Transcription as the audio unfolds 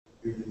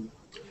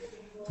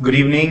Good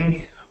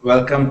evening.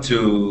 Welcome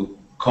to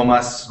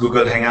KOMAS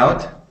Google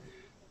Hangout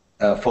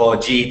for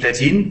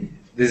GE-13.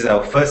 This is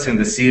our first in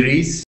the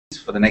series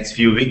for the next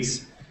few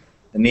weeks.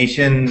 The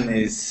nation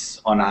is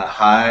on a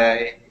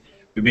high.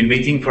 We've been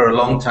waiting for a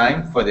long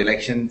time for the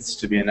elections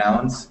to be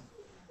announced.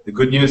 The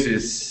good news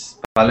is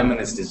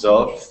Parliament is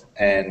dissolved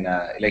and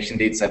election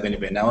dates are going to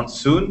be announced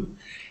soon.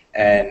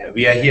 And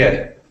we are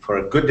here for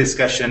a good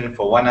discussion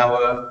for 1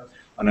 hour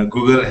on a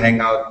Google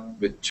Hangout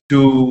with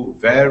two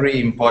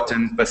very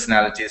important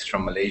personalities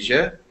from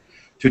Malaysia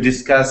to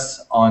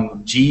discuss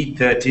on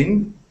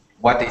G13,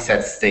 what is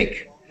at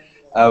stake.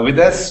 With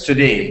us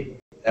today,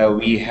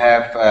 we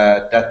have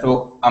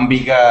Dato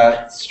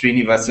Ambiga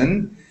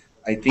Srinivasan.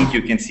 I think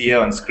you can see her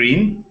on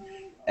screen.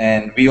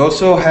 And we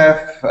also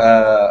have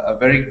a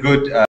very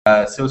good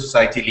civil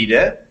society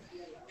leader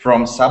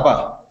from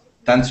Sabah,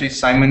 Tan Sri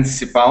Simon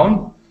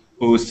Sipaun,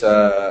 who's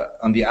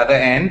on the other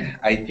end.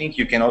 I think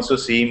you can also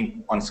see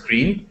him on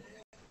screen.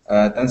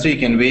 Tan Sri, you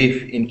can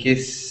wave in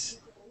case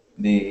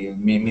they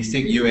may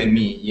mistake you and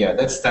me. Yeah,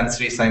 that's Tan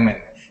Sri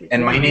Simon.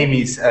 And my name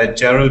is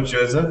Gerald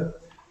Joseph.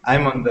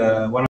 I'm on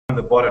one of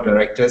the board of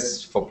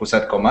directors for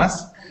Pusat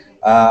KOMAS.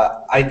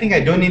 I think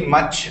I don't need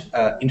much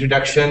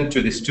introduction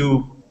to these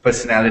two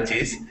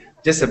personalities.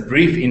 Just a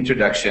brief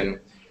introduction.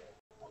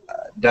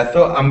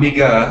 Dato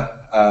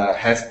Ambiga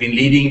has been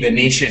leading the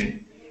nation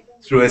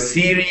through a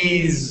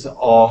series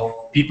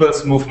of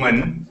people's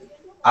movement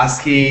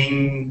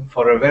asking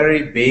for a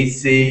very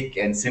basic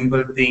and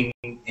simple thing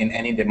in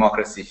any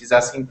democracy. She's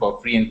asking for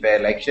free and fair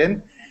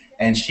election,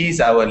 and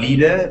she's our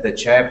leader, the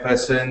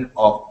chairperson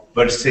of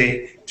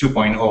BERSIH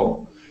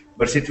 2.0.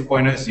 BERSIH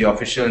 2.0 is the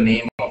official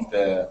name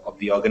of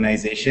the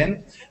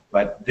organization,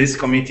 but this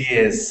committee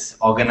has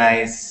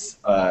organized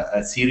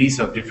a series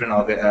of different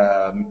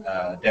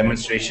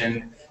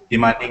demonstrations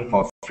demanding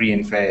for free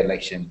and fair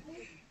election.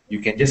 You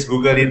can just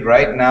Google it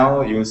right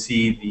now. You'll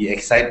see the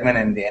excitement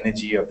and the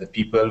energy of the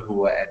people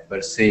who are at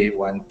BERSIH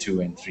 1, 2,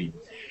 and 3.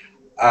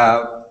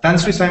 Tan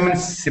Sri Simon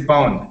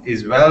Sipaun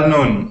is well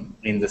known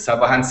in the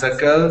Sabahan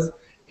circles,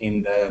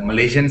 in the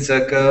Malaysian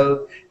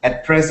circle.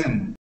 At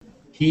present,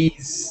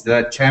 he's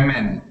the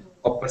chairman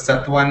of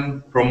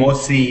Persatuan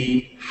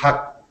Promosi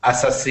Hak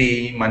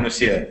Asasi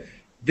Manusia.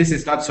 This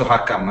is not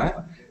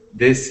SUHAKAM,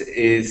 this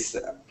is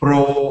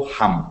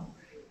Pro-HAM.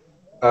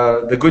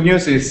 The good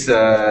news is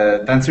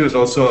Tan Sri was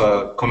also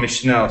a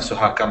commissioner of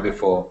SUHAKAM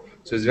before.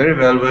 So he's very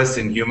well versed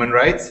in human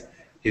rights.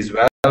 He's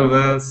well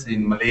versed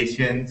in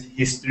Malaysian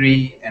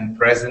history and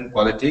present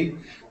politics.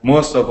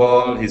 Most of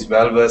all, he's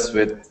well versed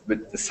with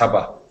the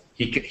Sabah.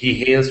 He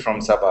hails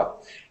from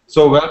Sabah.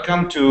 So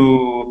welcome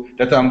to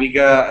Dato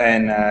Ambiga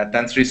and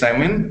Tan Sri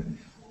Simon.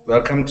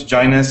 Welcome to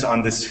join us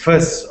on this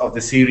first of the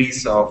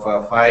series of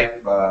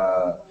 5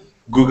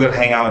 Google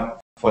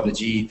Hangout for the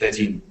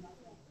GE-13.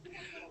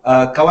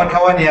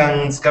 Kawan-kawan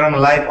yang sekarang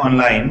live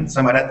online,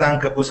 selamat datang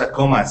ke Pusat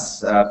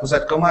KOMAS.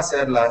 Pusat KOMAS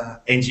adalah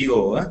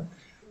NGO,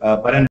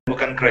 badan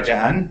bukan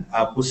kerajaan,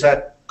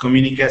 pusat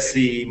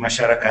komunikasi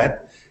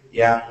masyarakat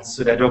yang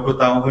sudah 20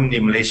 tahun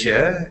di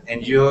Malaysia.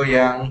 NGO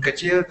yang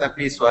kecil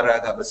tapi suara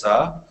agak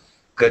besar.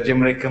 Kerja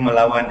mereka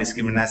melawan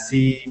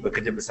diskriminasi,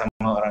 bekerja bersama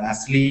orang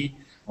asli,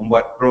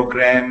 membuat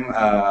program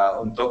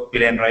untuk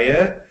pilihan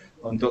raya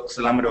untuk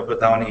selama 20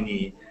 tahun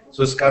ini.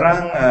 So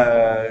sekarang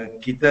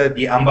kita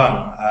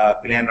diambang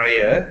pilihan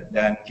raya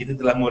dan kita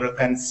telah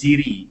mulakan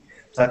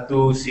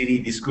satu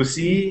siri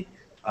diskusi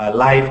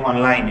live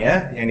online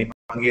ya yang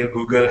dipanggil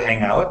Google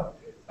Hangout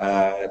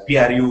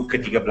PRU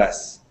ke-13.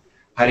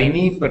 Hari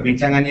ini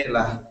perbincangannya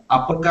adalah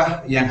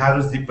apakah yang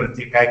harus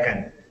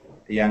dipertikaikan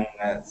yang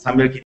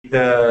sambil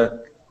kita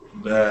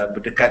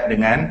berdekat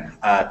dengan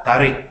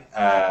tarikh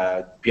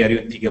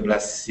PRU 13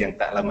 yang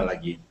tak lama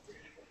lagi.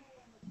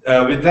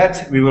 With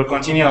that, we will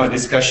continue our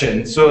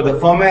discussion. So the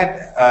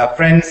format,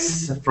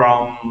 friends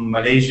from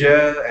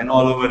Malaysia and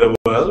all over the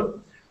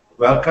world,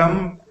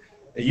 welcome.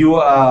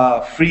 You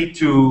are free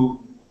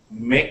to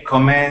make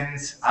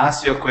comments,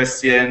 ask your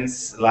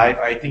questions live.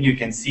 I think you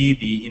can see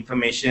the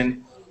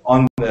information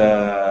on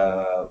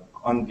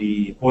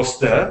the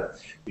poster.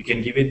 You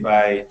can give it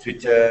by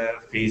Twitter,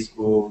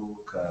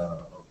 Facebook,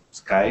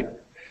 Skype.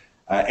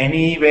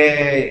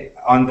 Anywhere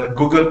on the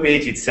Google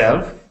page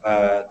itself,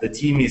 the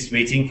team is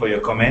waiting for your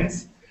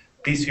comments.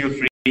 Please feel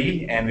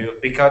free and we will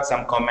pick out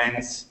some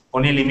comments.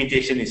 Only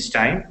limitation is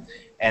time,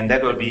 and that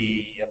will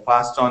be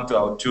passed on to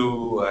our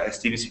two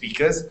esteemed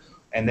speakers,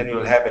 and then we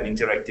will have an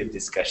interactive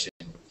discussion.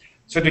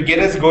 So to get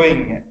us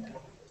going,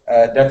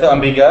 Dato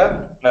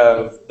Ambiga,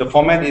 the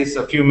format is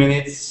a few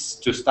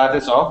minutes to start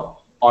us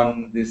off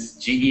on this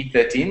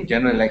GE-13,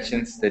 General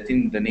Elections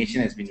 13. The nation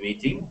has been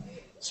waiting.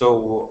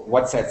 So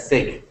what's at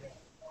stake?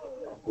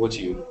 Over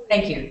to you.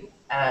 Thank you.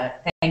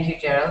 Thank you,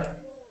 Gerald.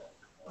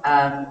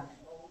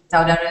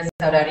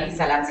 Saudara-saudari,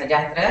 salam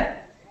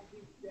sejahtera.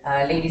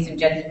 Ladies and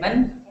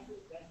gentlemen,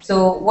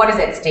 so what is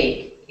at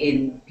stake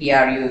in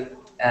PRU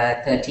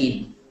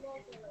 13?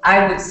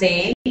 I would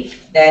say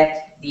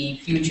that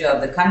the future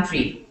of the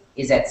country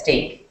is at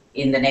stake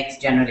in the next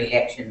general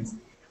elections.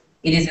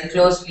 It is a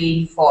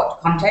closely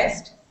fought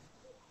contest.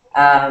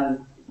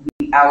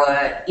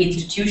 Our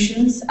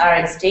institutions are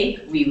at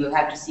stake. We will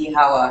have to see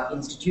how our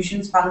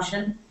institutions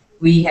function.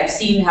 We have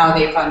seen how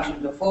they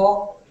functioned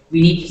before.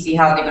 We need to see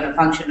how they're going to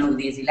function over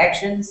these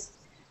elections.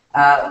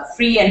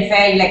 Free and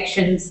fair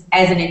elections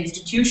as an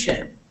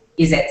institution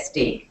is at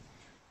stake.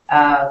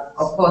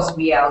 Of course,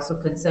 we are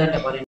also concerned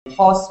about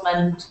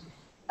enforcement,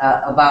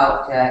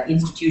 about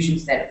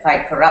institutions that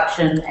fight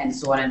corruption, and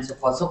so on and so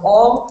forth. So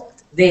all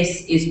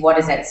this is what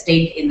is at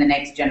stake in the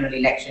next general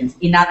elections.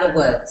 In other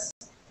words,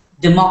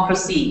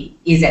 democracy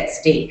is at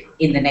stake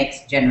in the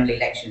next general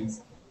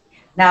elections.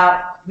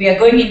 Now, we are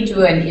going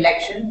into an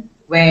election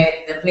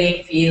where the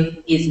playing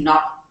field is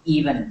not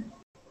even.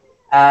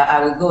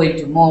 I will go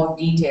into more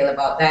detail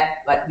about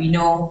that, but we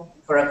know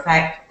for a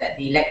fact that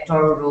the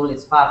electoral roll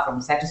is far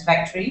from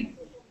satisfactory.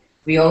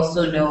 We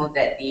also know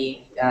that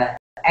the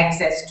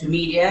access to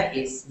media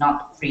is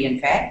not free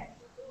and fair.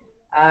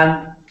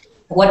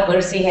 What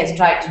BERSIH has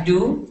tried to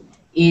do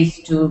is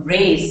to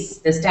raise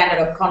the standard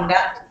of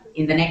conduct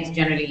in the next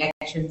general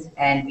elections,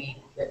 and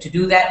to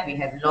do that we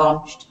have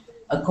launched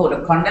a code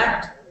of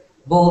conduct,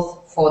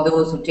 both for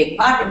those who take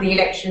part in the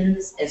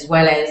elections as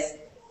well as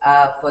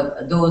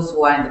for those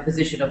who are in the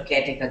position of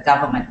caretaker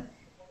government.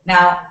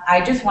 Now,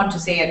 I just want to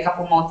say a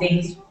couple more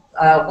things.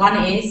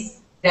 One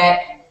is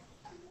that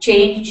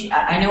change,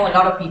 I know a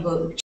lot of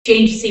people,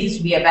 change seems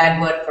to be a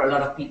bad word for a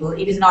lot of people.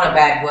 It is not a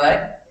bad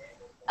word.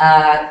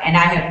 And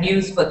I have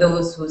news for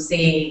those who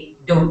say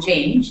don't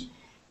change.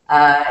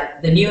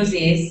 The news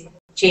is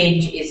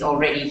change is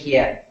already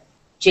here.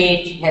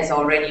 Change has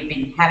already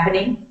been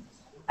happening.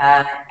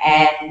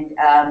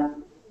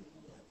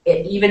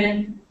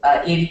 Even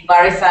if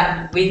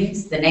Barisan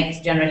wins the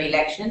next general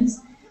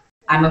elections,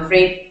 I'm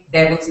afraid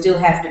there will still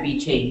have to be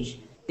change.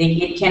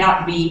 It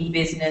cannot be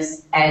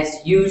business as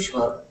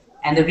usual.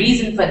 And the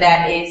reason for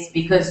that is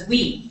because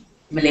we,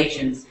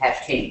 Malaysians,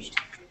 have changed.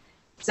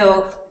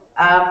 So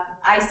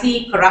I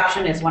see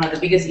corruption as one of the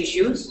biggest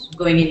issues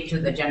going into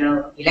the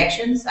general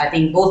elections. I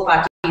think both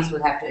parties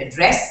will have to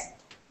address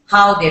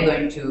how they're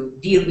going to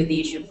deal with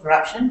the issue of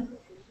corruption.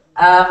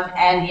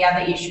 And the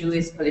other issue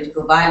is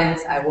political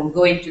violence. I won't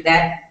go into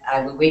that.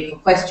 I will wait for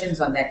questions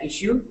on that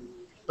issue.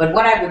 But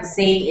what I would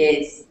say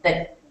is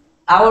that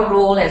our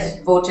role as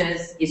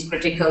voters is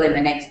critical in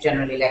the next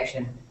general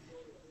election.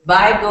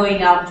 By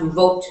going out to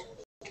vote,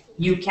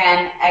 you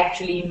can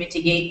actually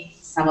mitigate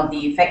some of the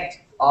effect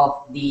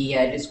of the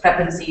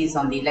discrepancies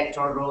on the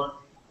electoral roll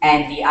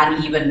and the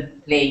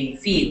uneven playing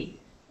field.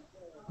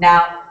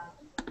 Now,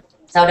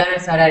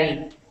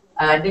 saudara-saudari,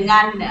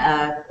 dengan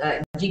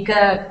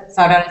jika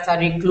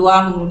saudara-saudari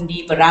keluar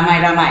mengundi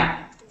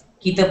beramai-ramai,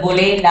 kita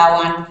boleh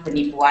lawan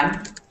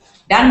penipuan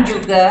dan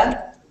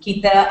juga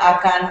kita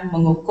akan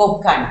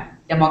mengukuhkan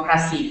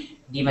demokrasi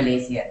di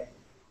Malaysia.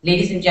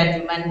 Ladies and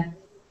gentlemen,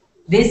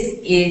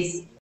 this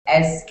is,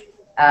 as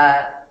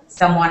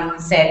someone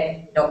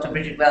said, Dr.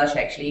 Bridget Welsh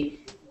actually,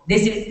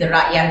 this is the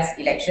rakyat's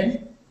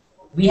election.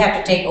 We have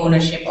to take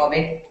ownership of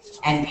it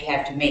and we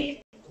have to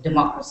make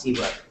democracy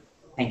work.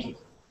 Thank you.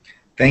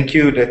 Thank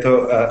you,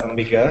 Dato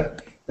Ambiga.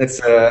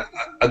 That's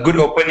a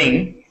good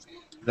opening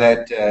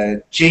that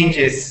change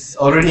is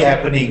already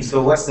happening.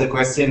 So what's the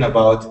question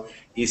about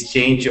is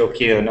change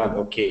okay or not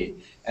okay?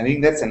 I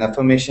think that's an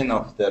affirmation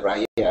of the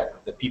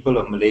rakyat, the people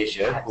of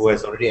Malaysia, who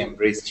has already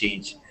embraced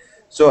change.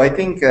 So I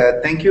think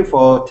thank you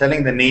for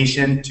telling the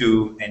nation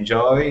to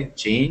enjoy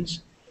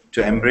change,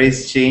 to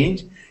embrace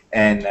change,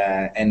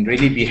 and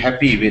really be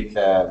happy with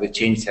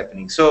change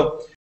happening.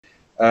 So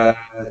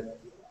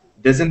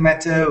doesn't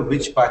matter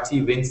which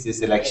party wins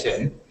this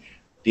election,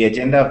 the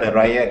agenda of the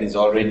rakyat is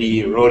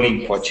already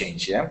rolling for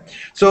change. Yeah.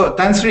 So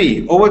Tan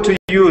Sri, over to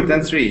you, Tan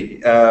Sri,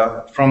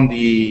 from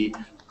the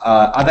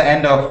other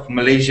end of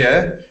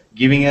Malaysia,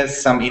 giving us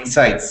some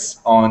insights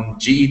on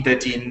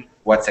GE-13,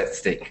 what's at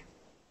stake.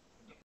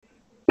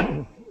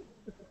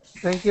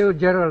 Thank you,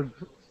 Gerald,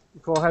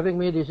 for having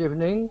me this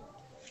evening.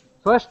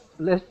 First,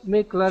 let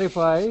me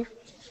clarify,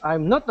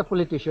 I'm not a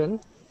politician.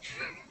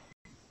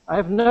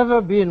 I've never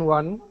been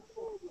one.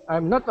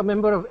 I'm not a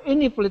member of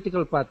any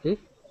political party,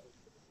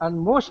 and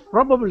most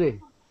probably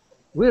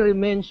will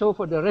remain so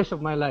for the rest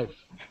of my life.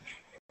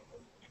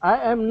 I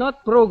am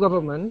not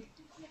pro-government.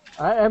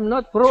 I am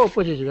not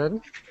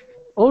pro-opposition,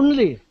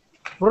 only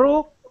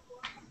pro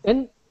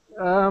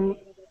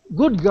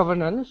good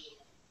governance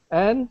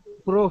and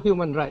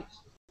pro-human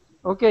rights.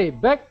 Okay,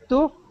 back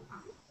to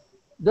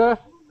the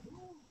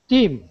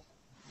theme.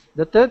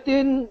 The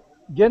 13th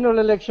general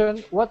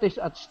election, what is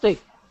at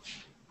stake?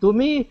 To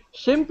me,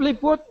 simply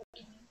put,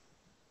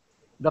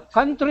 the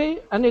country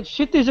and its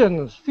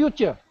citizens'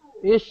 future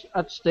is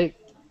at stake.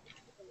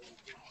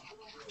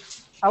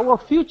 Our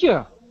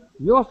future,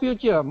 your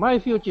future, my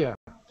future,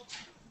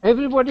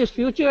 everybody's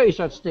future is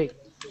at stake.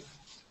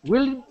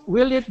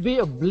 Will it be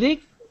a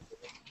bleak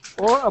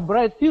or a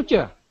bright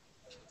future?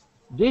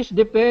 This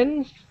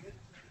depends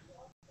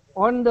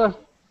on the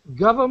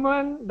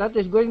government that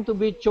is going to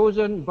be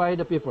chosen by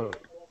the people.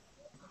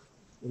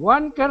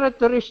 One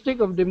characteristic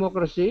of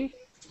democracy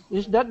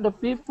is that the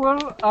people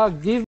are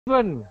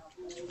given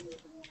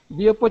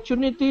the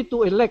opportunity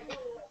to elect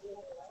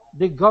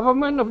the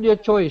government of their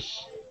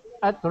choice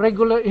at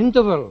regular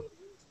interval.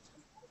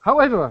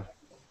 However,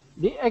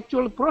 the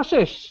actual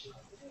process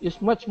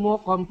is much more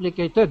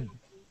complicated.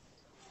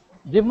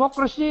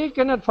 Democracy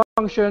cannot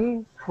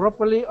function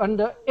properly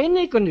under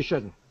any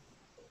condition.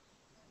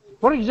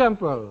 For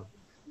example,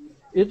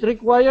 it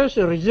requires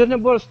a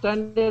reasonable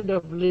standard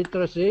of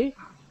literacy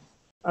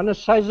and a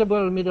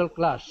sizable middle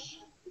class.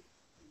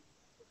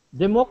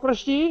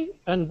 Democracy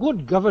and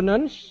good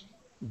governance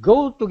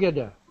go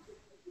together.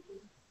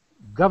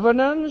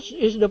 Governance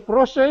is the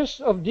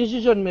process of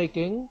decision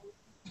making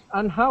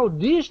and how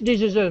these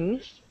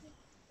decisions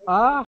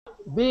are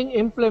being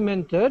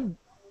implemented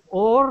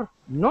or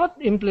not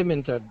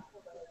implemented.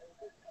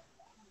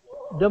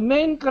 The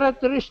main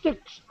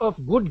characteristics of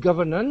good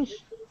governance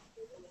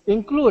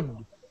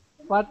include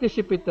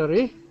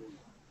participatory,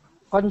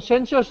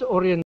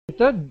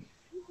 consensus-oriented,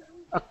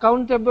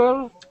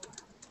 accountable,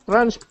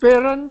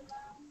 transparent,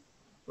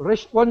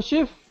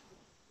 responsive,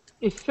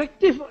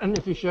 effective and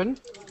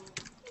efficient,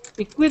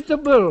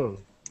 equitable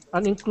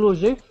and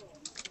inclusive,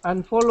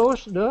 and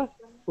follows the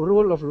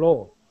rule of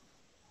law.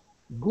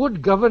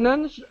 Good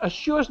governance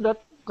assures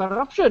that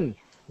corruption,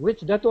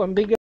 which Dato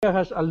Ambiga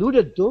has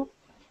alluded to,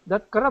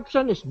 that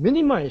corruption is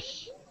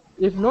minimized,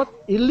 if not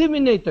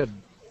eliminated.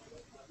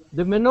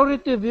 The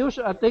minority views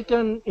are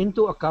taken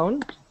into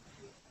account.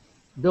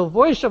 The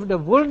voice of the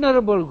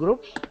vulnerable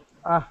groups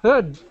are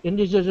heard in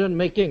decision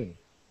making.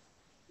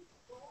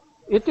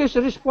 It is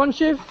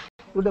responsive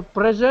to the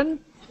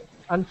present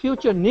and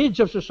future needs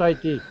of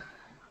society.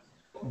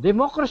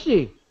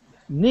 Democracy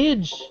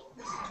needs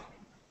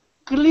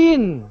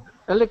clean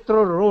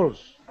electoral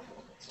rolls,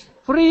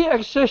 free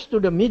access to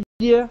the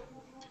media,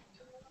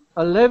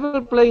 a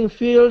level playing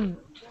field,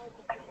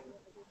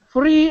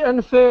 free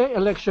and fair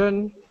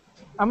election,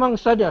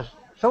 amongst others.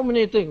 So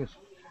many things.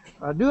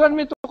 Do you want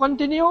me to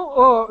continue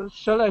or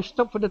shall I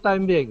stop for the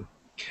time being?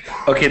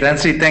 Okay, Tan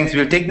Sri, thanks.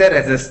 We'll take that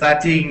as a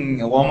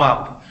starting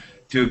warm-up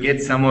to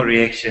get some more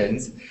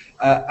reactions.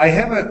 I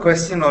have a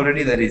question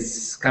already that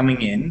is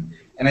coming in,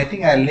 and I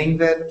think I'll link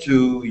that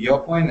to your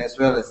point as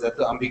well as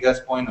Dato Ambiga's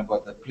point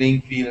about the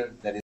playing field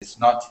that is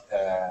not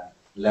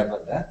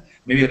level.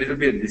 Maybe a little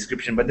bit of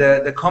description, but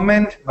the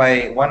comment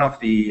by one of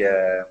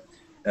the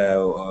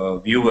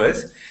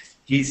viewers,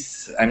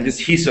 his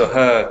or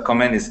her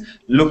comment is,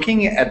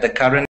 looking at the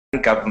current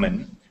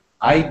government,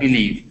 I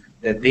believe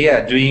that they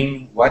are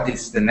doing what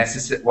is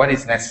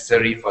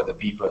necessary for the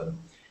people.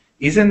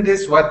 Isn't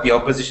this what the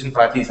opposition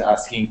party is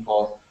asking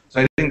for?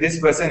 So I think this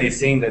person is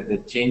saying that the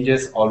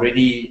changes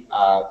already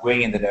are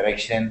going in the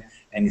direction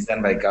and is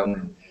done by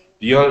government.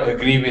 Do you all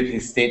agree with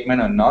his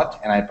statement or not?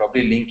 And I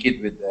probably link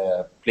it with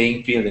the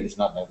playing field that is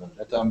not level.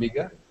 Dato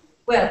Ambiga?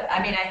 Well,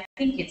 I mean, I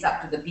think it's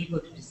up to the people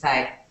to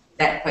decide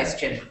that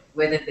question,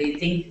 whether they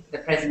think the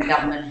present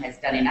government has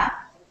done enough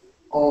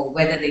or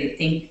whether they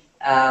think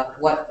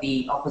what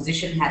the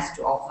opposition has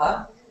to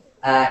offer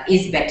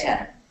is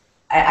better.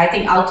 I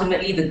think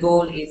ultimately the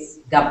goal is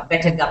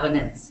better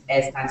governance,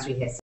 as Tan Sri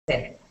has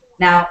said.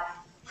 Now,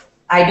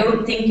 I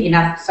don't think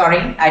enough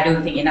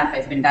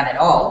has been done at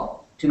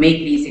all to make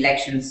these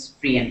elections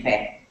free and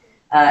fair.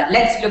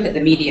 Let's look at the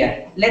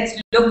media. Let's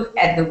look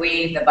at the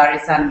way the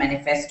Barisan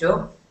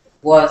Manifesto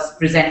was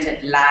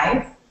presented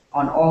live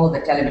on all the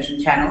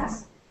television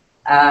channels,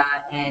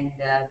 and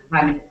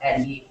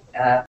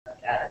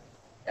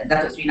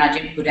Dato Sri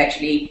Najib could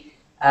actually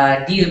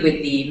deal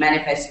with the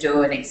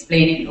manifesto and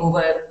explain it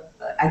over,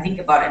 I think,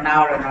 about an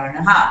hour and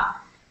a half.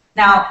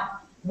 Now,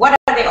 what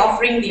are they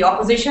offering the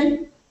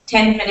opposition?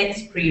 10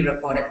 minutes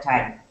pre-recorded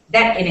time.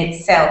 That in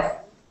itself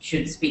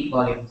should speak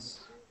volumes.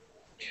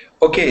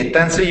 Okay,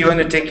 Tan Sri, you want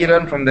to take it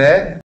on from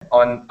there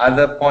on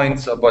other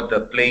points about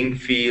the playing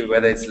field,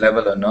 whether it's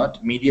level or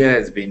not? Media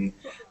has been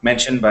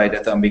mentioned by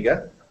Dato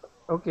Ambiga.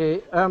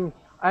 Okay,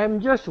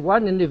 I'm just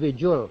one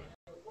individual.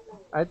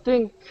 I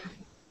think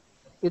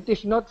it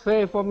is not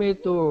fair for me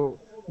to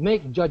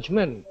make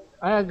judgment.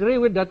 I agree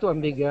with Dato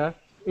Ambiga.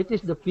 It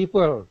is the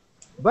people.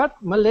 But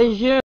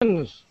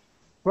Malaysians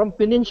from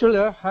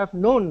Peninsula have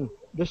known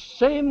the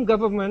same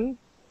government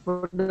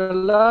for the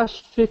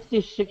last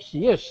 56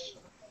 years.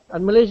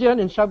 And Malaysian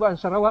in Sabah and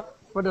Sarawak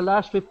for the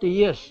last 50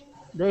 years.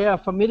 They are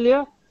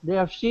familiar. They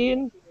have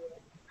seen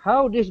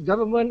how this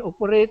government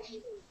operates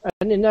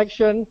and in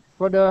action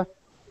for the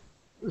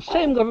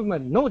same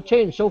government. No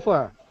change so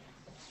far.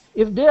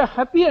 If they are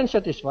happy and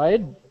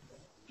satisfied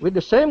with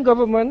the same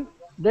government,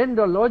 then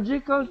the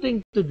logical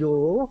thing to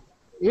do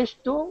is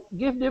to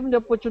give them the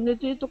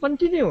opportunity to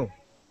continue.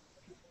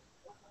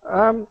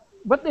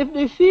 But if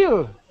they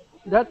feel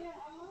that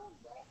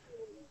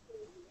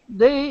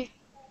they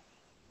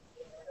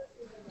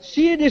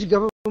see this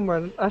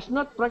government as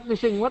not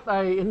practicing what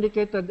I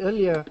indicated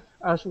earlier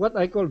as what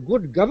I call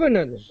good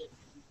governance,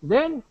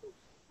 then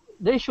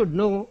they should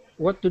know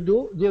what to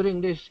do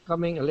during this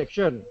coming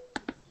election.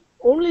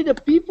 Only the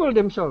people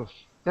themselves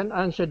can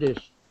answer this.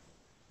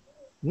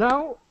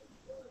 Now,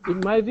 in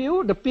my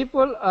view, the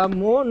people are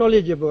more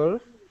knowledgeable,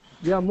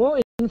 they are more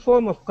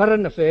informed of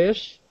current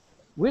affairs,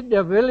 with the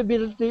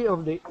availability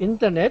of the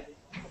internet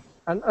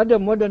and other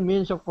modern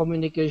means of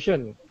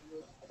communication.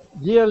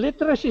 Their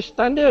literacy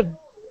standard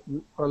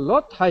a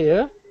lot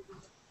higher,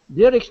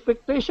 their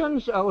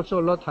expectations are also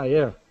a lot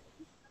higher.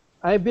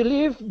 I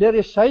believe there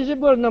is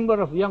sizable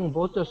number of young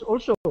voters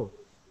also.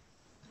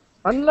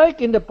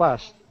 Unlike in the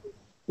past,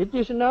 it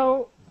is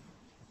now,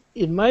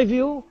 in my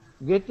view,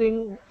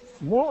 getting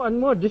more and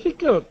more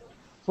difficult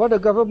for the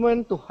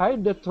government to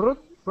hide the truth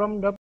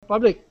from the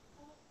public.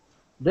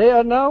 They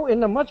are now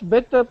in a much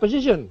better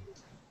position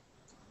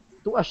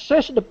to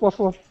assess the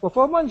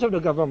performance of the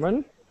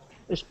government,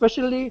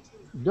 especially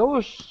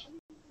those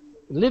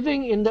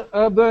living in the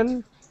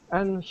urban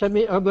and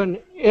semi-urban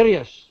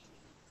areas.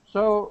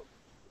 So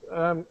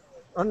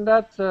on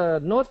that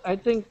note, I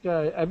think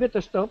I better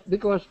stop,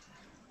 because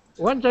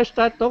once I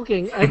start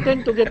talking, I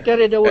tend to get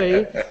carried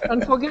away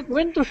and forget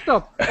when to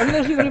stop,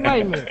 unless you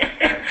remind me.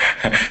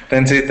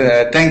 Thanks,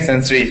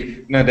 Tan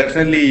Sri. No,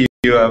 definitely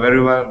you are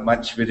very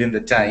much within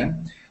the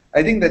time.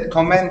 I think that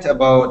comment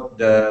about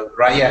the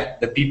rakyat,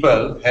 the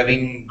people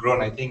having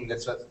grown, I think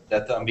that's what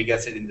Dato Ambiga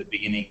said in the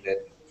beginning,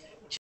 that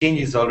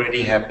change is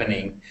already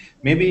happening.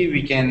 Maybe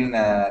we can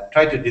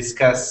try to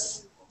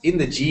discuss in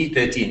the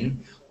GE-13,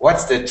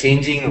 what's the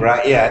changing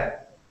rakyat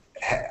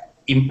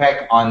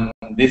impact on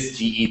this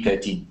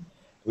GE-13?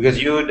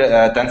 Because you,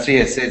 Tan Sri,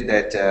 has said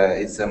that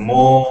it's a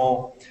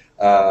more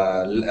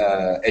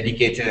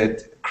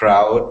educated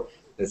crowd,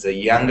 there's a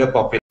younger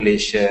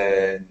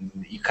population,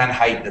 you can't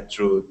hide the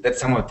truth. That's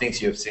some of the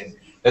things you've seen.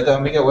 Dato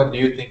Ambiga, what do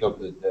you think of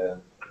the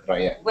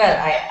rakyat? Well,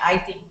 I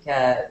think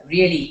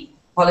really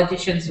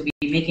politicians will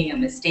be making a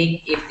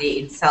mistake if they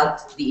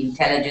insult the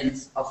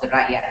intelligence of the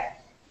rakyat.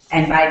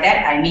 And by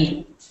that I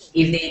mean,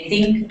 if they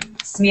think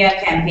smear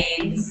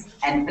campaigns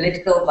and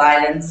political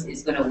violence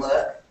is going to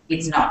work,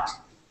 it's not.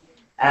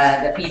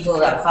 The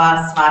people are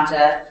far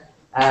smarter.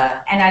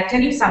 And I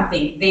tell you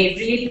something,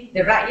 the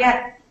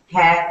rakyat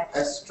have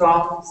a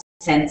strong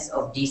sense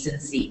of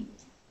decency.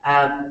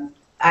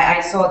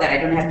 I saw that, I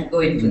don't have to go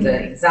into the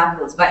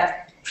examples,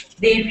 but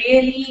they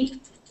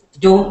really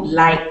don't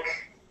like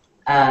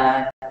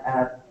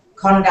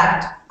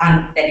conduct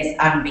that is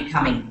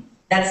unbecoming.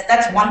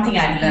 That's one thing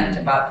I've learned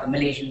about the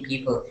Malaysian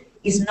people.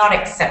 It's not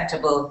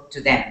acceptable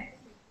to them.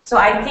 So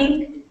I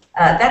think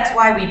that's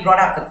why we brought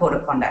up the code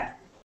of conduct.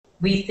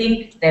 We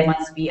think there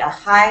must be a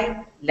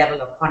high level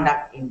of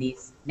conduct in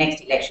these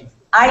next elections.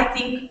 I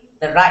think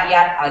the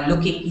rakyat are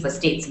looking for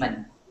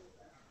statesmen,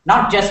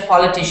 not just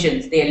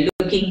politicians. They're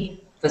looking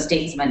for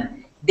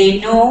statesmen. They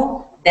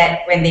know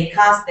that when they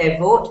cast their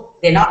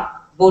vote, they're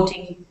not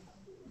voting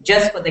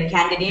just for the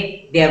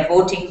candidate, they're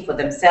voting for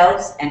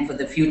themselves and for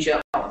the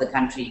future of the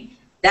country.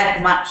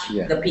 That much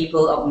the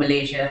people of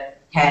Malaysia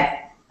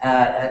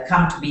have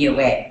come to be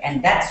aware,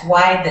 and that's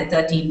why the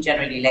 13th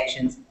general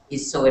elections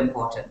is so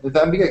important.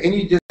 Dato Ambiga, can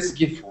you just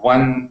give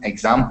one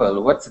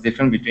example? What's the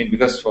difference between,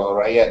 because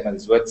for rakyat,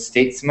 this word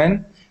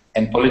statesman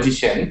and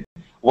politician,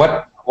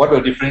 what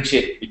will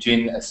differentiate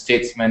between a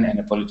statesman and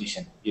a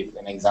politician? Give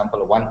an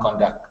example of one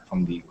conduct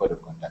from the code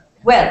of conduct.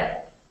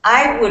 Well,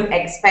 I would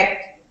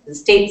expect the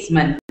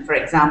statesman, for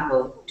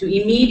example, to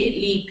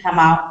immediately come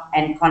out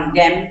and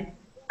condemn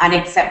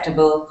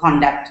unacceptable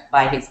conduct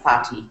by his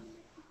party.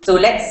 So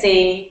let's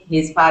say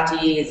his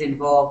party is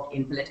involved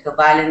in political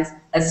violence,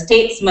 a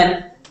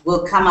statesman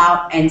will come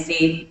out and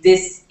say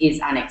this is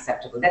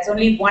unacceptable. That's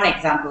only one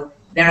example.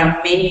 There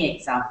are many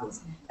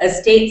examples. A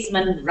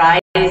statesman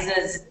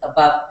rises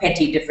above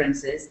petty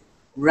differences,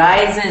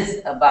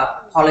 rises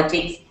above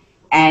politics,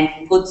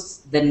 and puts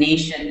the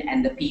nation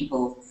and the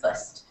people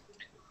first.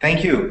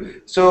 Thank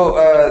you. So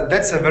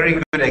that's a very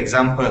good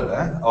example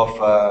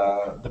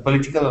of the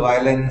political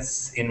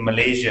violence in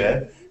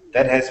Malaysia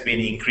that has been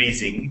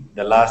increasing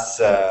the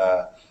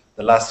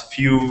last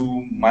few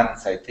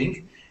months, I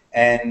think.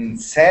 And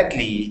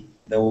sadly,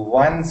 the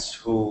ones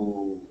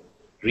who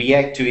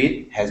react to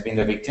it has been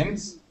the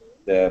victims,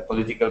 the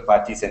political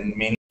parties, and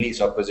mainly its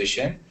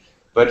opposition.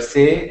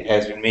 BERSIH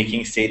has been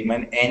making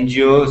statements,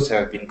 NGOs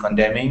have been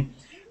condemning.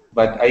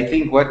 But I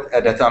think what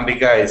Dato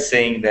Ambiga is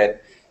saying,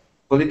 that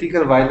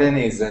political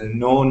violence is a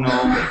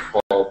no-no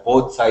for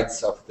both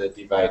sides of the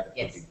divide.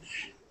 Yes.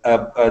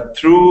 A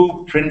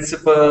true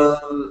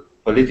principled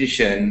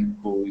politician,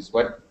 who is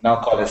what now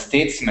called a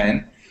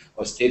statesman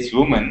or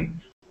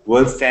stateswoman,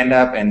 will stand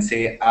up and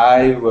say,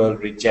 I will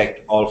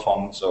reject all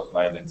forms of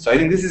violence. So I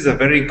think this is a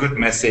very good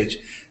message,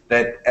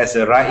 that as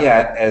a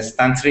rakyat, as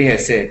Tan Sri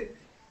has said,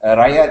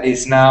 rakyat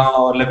is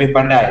now lebih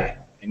pandai.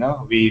 You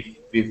know, we've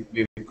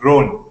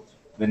grown.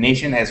 The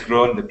nation has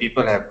grown, the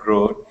people have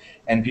grown,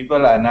 and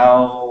people are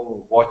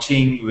now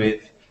watching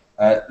with,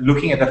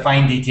 looking at the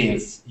fine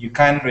details. You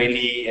can't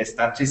really, as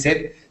Tan Sri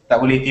said,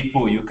 tak boleh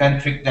tipu. You can't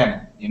trick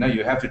them. You know,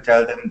 you have to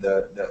tell them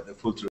the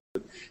full truth.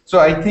 So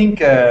I think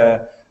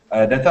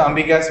Dato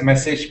Ambiga's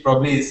message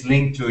probably is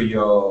linked to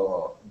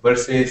your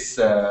BERSIH's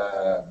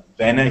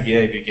banner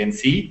here, if you can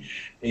see.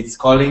 It's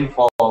calling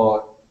for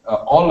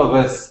all of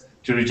us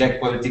to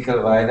reject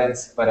political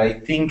violence, but I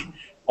think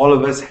all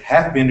of us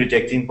have been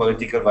rejecting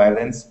political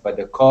violence, but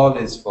the call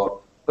is for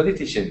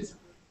politicians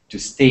to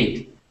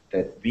state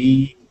that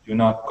we do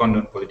not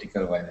condone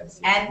political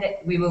violence. And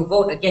we will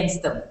vote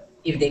against them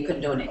if they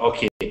condone it.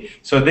 Okay,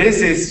 so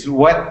this is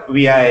what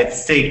we are at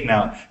stake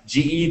now.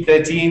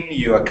 GE-13,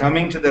 you are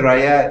coming to the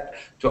Raya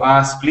to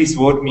ask, please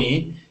vote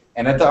me.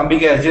 And Dato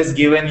Ambiga has just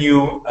given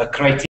you a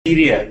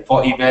criteria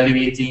for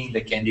evaluating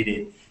the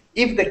candidate.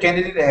 If the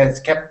candidate has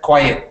kept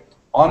quiet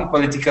on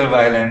political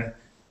violence,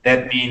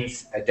 that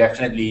means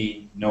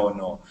definitely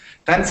no.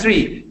 Tan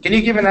Sri, can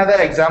you give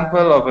another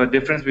example of a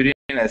difference between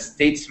a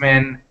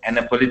statesman and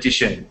a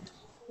politician?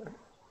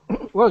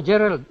 Well,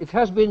 Gerald, it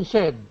has been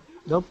said,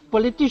 the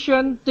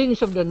politician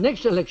thinks of the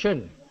next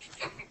election.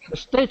 The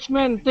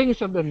statesman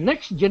thinks of the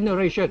next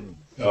generation.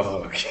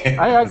 Oh, okay.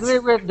 I agree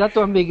with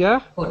Dato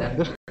Ambiga.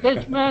 The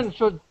statesman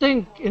should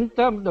think in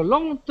terms of the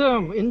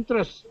long-term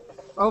interests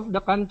of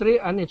the country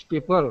and its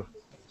people.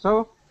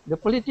 So the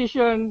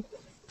politician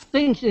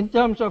thinks in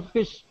terms of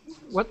his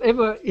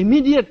whatever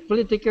immediate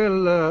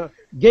political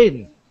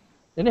gain.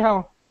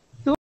 Anyhow,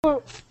 to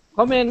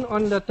comment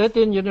on the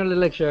 13th general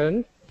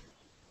election,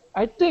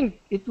 I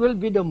think it will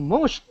be the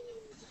most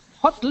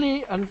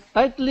hotly and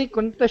tightly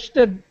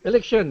contested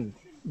election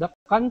the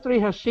country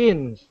has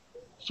seen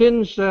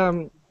since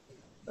so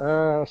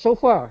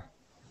far.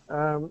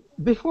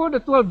 Before the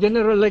 12th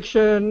general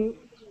election,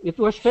 it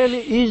was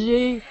fairly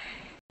easy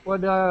for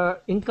the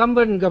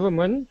incumbent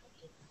government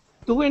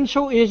to win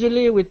so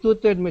easily with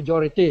two-thirds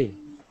majority.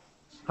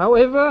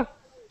 However,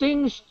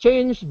 things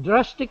changed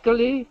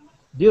drastically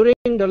during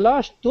the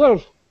last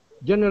 12th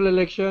general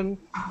election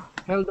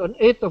held on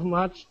 8th of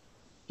March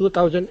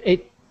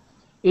 2008,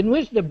 in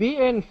which the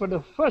BN for the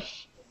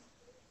first,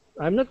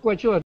 I'm not quite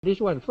sure this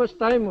one, first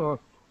time or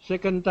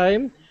second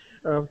time,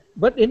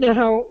 but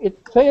anyhow, it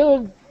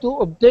failed to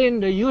obtain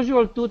the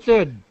usual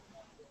two-thirds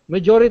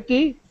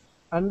majority,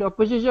 and the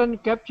opposition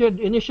captured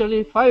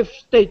initially 5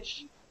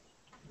 states.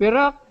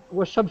 Perak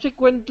was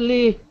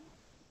subsequently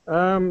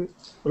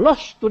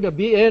lost to the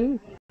BN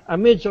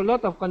amidst a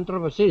lot of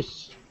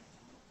controversies.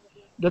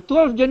 The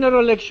 12th general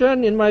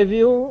election, in my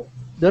view,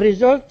 the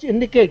results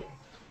indicate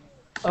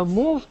a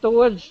move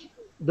towards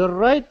the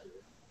right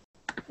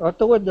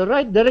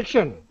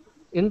direction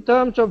in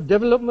terms of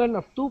development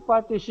of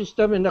two-party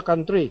system in the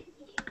country.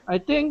 I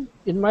think,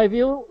 in my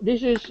view,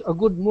 this is a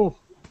good move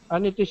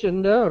and it is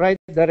in the right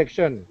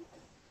direction.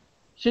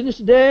 Since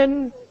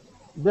then,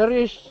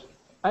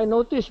 I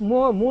notice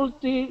more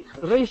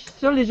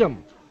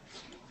multi-racialism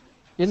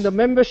in the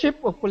membership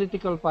of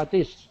political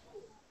parties.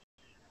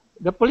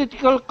 The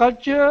political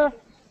culture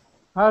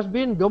has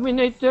been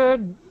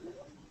dominated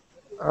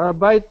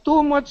by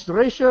too much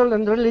racial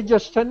and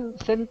religious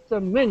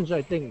sentiments,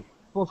 I think,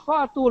 for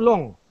far too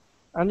long.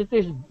 And it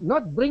is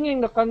not bringing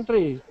the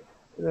country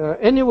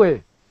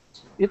anywhere.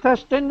 It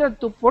has tended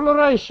to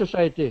polarize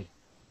society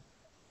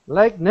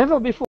like never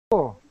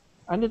before.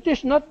 And it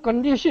is not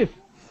conducive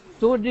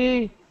to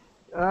the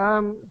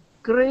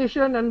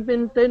creation and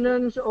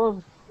maintenance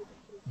of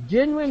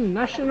genuine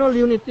national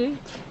unity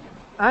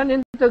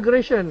and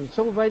integration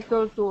so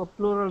vital to a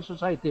plural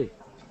society.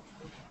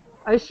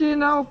 I see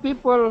now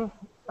people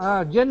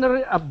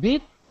generally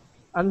upbeat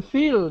and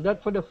feel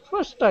that for the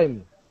first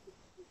time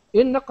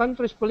in the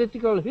country's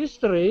political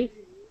history,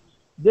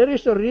 there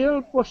is a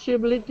real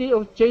possibility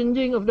of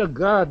changing of the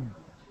guard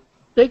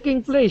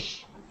taking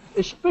place,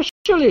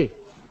 especially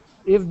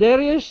if there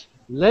is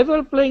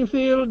level playing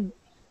field,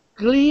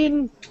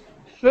 clean,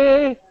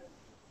 fair,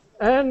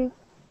 and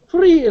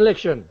free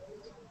election.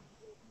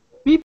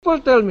 People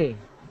tell me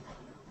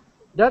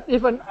that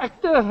if an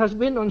actor has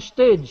been on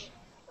stage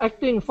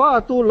acting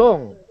far too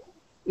long,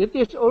 it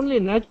is only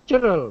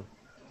natural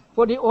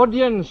for the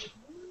audience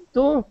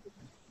to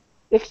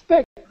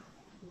expect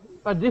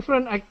a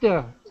different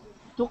actor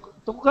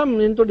to come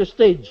into the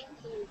stage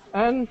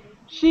and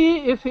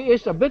see if he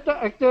is a better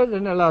actor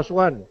than the last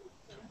one.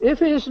 If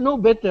he is no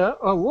better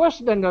or worse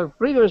than the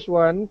previous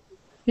one,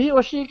 he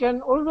or she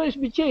can always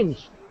be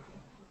changed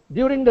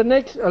during the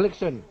next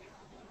election.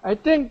 I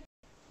think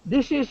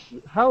this is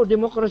how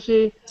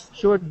democracy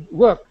should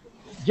work.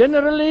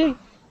 Generally,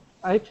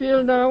 I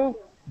feel now,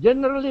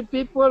 generally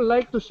people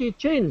like to see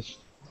change,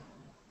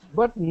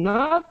 but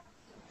not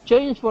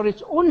change for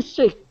its own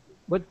sake,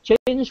 but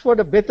change for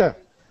the better.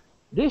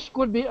 This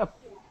could be a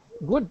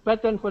good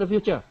pattern for the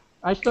future.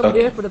 I stop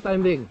here for the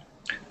time being.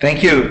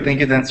 Thank you,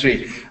 Tan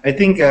Sri. I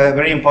think a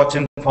very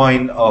important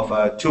point of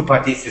a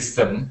two-party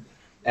system,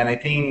 and I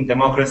think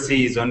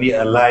democracy is only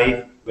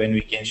alive when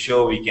we can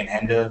show we can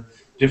handle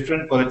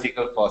different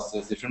political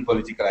forces, different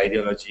political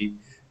ideology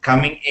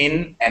coming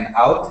in and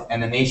out,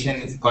 and the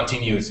nation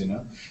continues,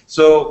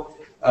 So,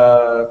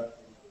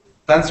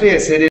 Tan Sri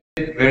has said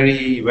it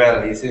very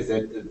well. He says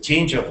that the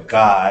change of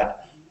guard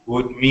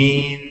would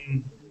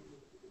mean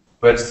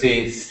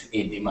BERSIH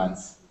 8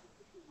 demands.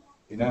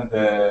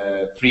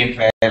 The free and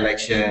fair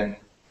election,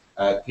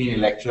 clean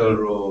electoral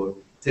roll.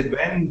 Said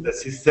when the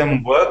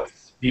system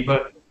works,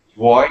 people's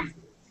voice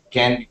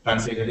can be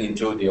translated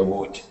into their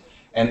vote.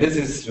 And this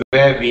is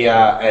where we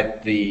are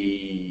at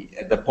the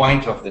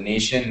point of the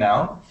nation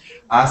now,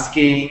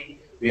 asking,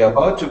 we are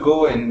about to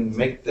go and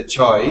make the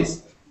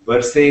choice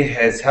BERSIH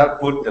has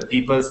helped put the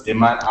people's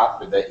demand up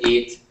with the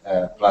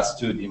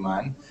 8+2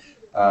 demand,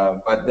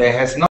 but there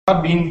has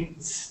not been,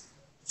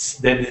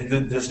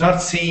 there does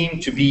not seem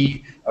to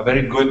be a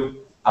very good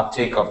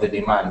uptake of the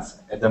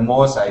demands. At the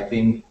most, I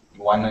think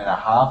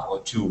 1.5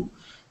 or 2.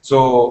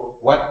 So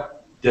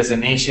what does a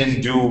nation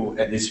do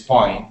at this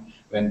point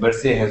when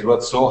BERSIH has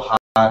worked so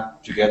hard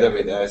together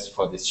with us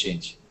for this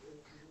change?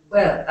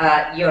 Well,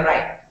 you're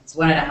right. It's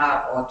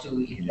 1.5 or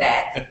 2 is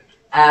that.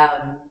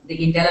 The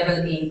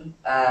indelible ink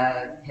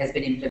has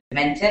been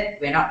implemented.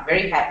 We're not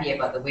very happy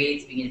about the way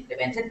it's being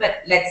implemented,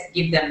 but let's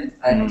give them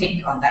a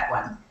tick on that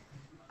one.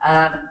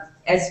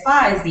 As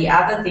far as the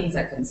other things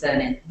are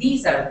concerned, and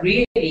these are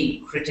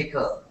really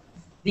critical,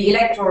 the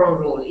electoral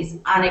roll is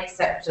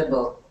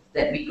unacceptable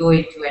that we go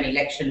into an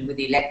election with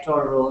the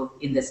electoral roll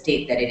in the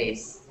state that it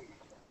is.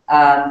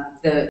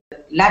 The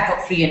lack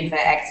of free and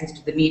fair access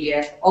to the media,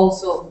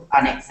 also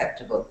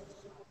unacceptable.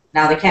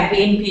 Now, the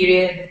campaign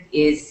period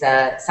is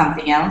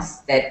something else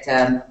that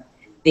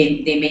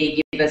they may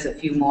give us a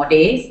few more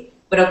days.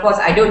 But of course,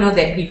 I don't know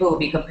that people will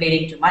be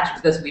complaining too much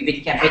because we've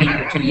been campaigning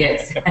for 2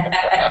 years.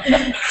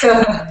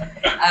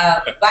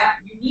 But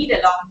you need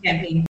a long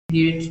campaign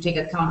period to take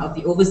account of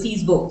the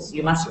overseas votes.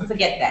 You mustn't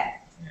forget that.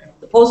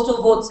 The postal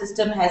vote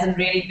system hasn't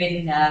really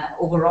been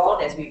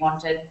overhauled as we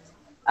wanted.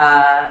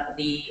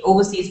 The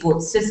overseas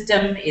vote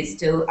system is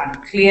still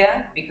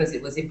unclear because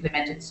it was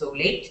implemented so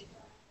late.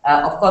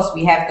 Of course,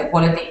 we have the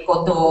politik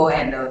kotor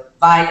and the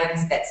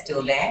violence that's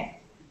still there.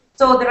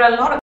 So there are a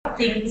lot of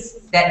things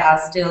that are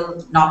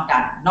still not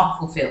done, not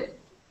fulfilled.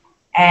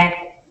 And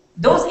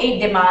those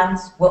 8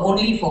 demands were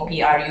only for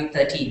PRU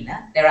 13.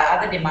 There are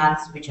other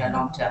demands which are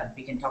long-term.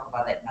 We can talk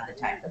about that another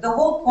time. But the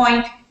whole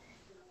point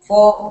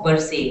for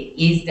BERSIH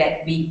is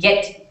that we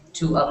get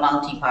to a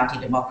multi-party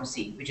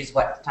democracy, which is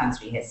what Tan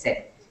Sri has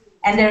said.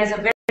 And there is a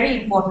very,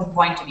 very important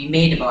point to be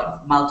made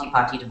about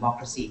multi-party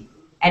democracy,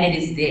 and it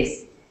is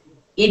this.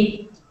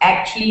 It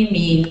actually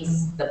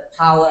means the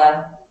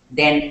power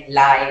then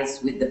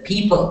lies with the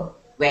people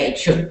where it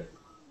should.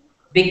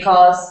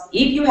 Because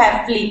if you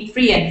have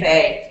free and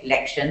fair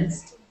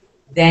elections,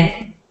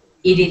 then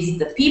it is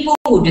the people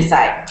who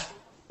decide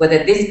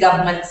whether this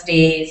government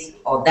stays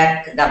or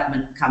that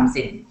government comes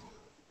in.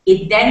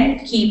 It then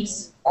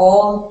keeps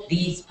all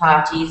these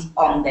parties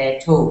on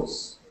their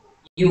toes.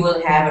 You will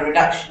have a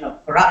reduction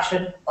of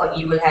corruption, or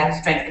you will have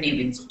strengthening of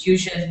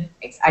institutions.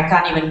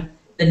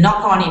 The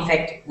knock-on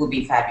effect will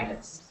be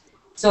fabulous.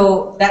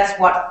 So that's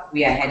what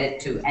we are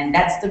headed to, and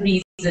that's the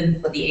reason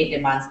for the 8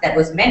 demands that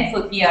was meant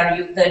for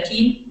PRU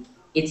 13.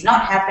 It's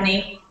not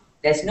happening.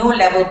 There's no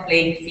level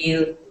playing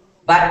field,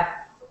 but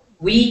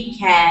we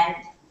can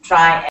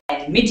try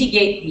and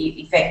mitigate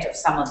the effect of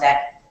some of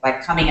that by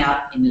coming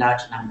out in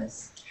large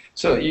numbers.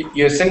 So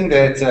you're saying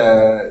that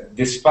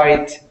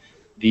despite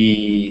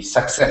the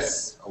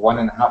success,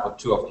 1.5 or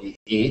 2 of the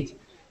 8,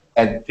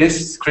 at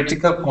this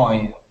critical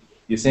point,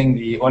 you're saying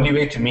the only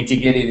way to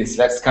mitigate it is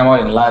let's come out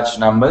in large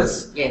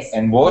numbers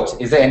and vote.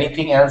 Is there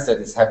anything else that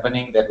is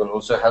happening that will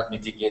also help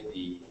mitigate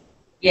the...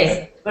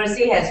 Yes,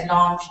 BERSIH has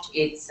launched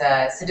its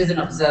Citizen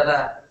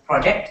Observer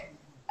project.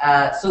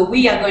 So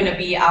we are going to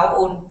be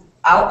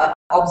our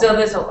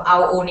observers of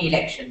our own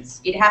elections.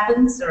 It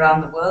happens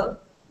around the world.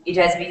 It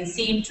has been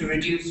seen to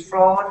reduce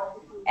fraud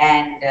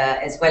and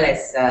as well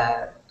as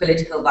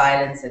political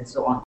violence and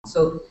so on.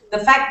 So the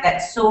fact that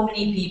so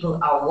many people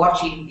are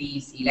watching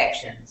these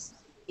elections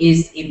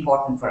is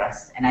important for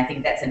us, and I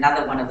think that's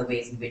another one of the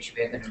ways in which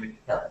we're going to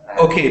help.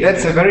 Okay,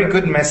 that's a very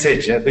good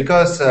message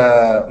because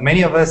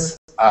many of us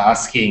are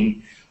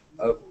asking,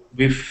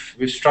 we've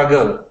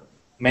struggled.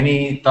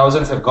 Many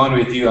thousands have gone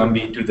with you,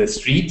 Ambi, to the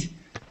street,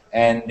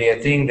 and they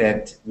are saying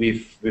that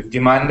we've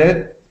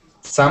demanded.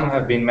 Some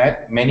have been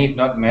met, many have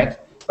not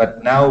met,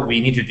 but now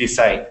we need to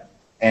decide.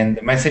 And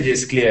the message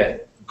is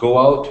clear: go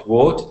out,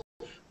 vote.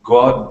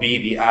 Go out, be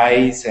the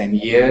eyes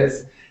and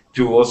ears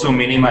to also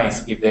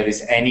minimize if there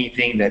is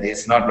anything that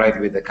is not right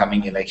with the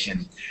coming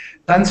election.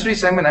 Tan Sri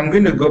Simon, I'm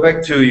going to go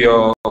back to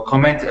your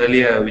comment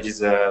earlier, which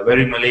is a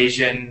very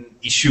Malaysian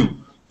issue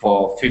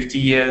for 50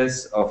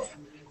 years of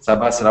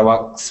Sabah,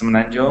 Sarawak,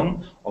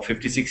 Semenanjung, or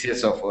 56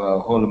 years of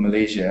whole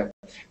Malaysia.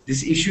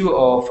 This issue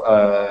of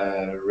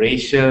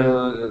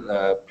racial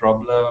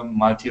problem,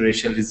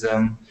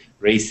 multiracialism,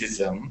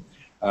 racism,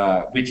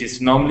 which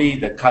is normally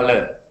the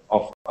color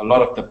of a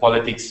lot of the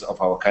politics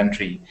of our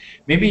country.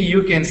 Maybe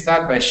you can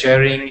start by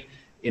sharing,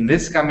 in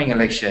this coming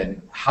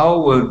election, how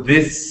will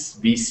this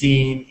be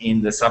seen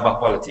in the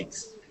Sabah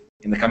politics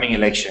in the coming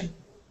election?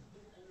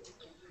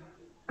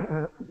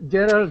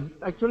 Gerald,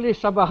 actually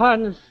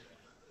Sabahans,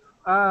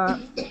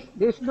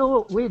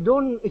 we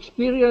don't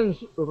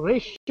experience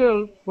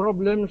racial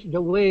problems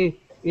the way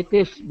it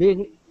is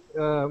being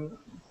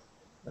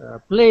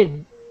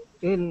played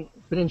in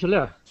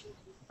Peninsula.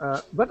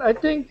 But I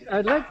think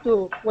I'd like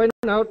to point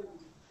out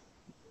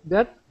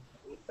that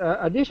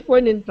at this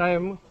point in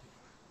time,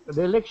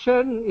 the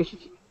election is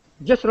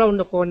just around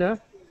the corner.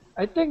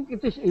 I think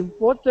it is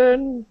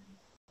important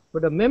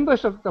for the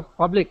members of the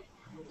public,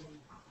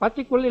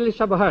 particularly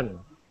Sabahan,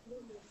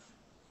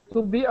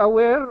 to be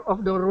aware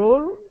of the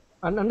role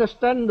and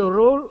understand the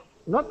role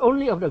not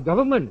only of the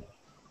government,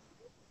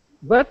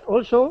 but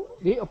also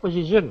the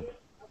opposition.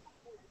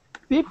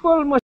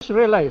 People must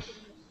realize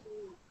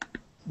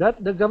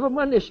that the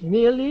government is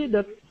merely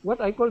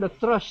what I call the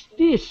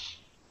trustees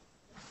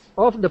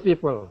of the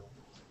people.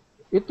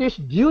 It is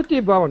duty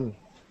bound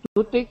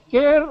to take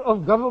care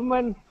of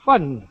government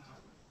fund,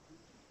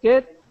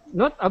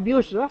 not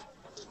abuse,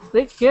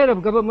 take care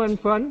of government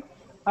fund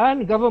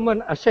and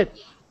government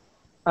assets,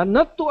 and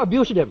not to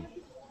abuse them,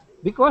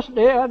 because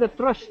they are the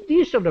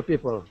trustees of the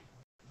people.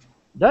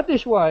 That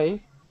is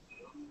why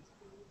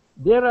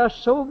there are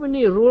so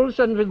many rules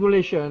and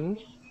regulations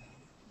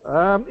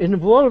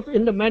involved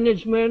in the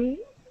management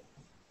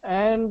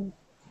and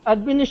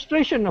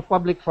administration of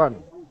public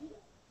fund.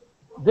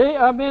 They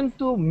are meant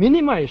to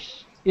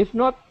minimize, if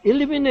not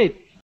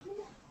eliminate,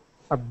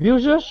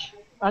 abuses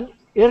and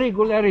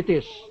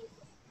irregularities.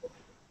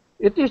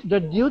 It is the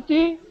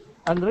duty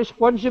and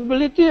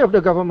responsibility of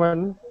the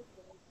government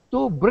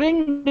to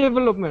bring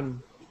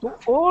development to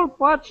all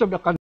parts of the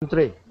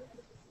country,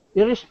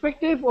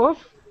 irrespective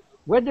of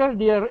whether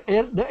the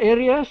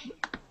areas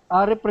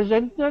are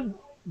represented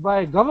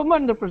by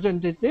government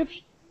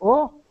representatives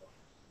or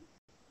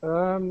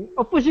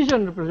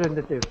opposition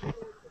representatives.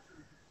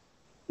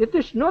 It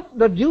is not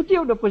the duty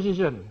of the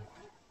opposition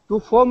to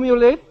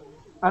formulate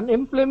and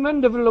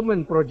implement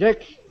development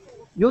projects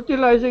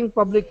utilizing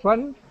public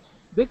funds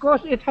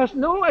because it has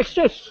no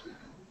access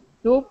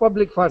to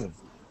public funds.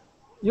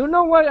 You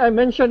know why I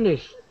mention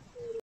this?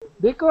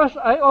 Because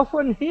I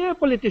often hear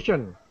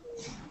politicians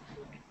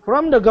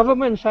from the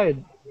government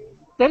side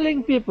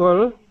telling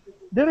people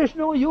there is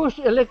no use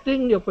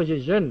electing the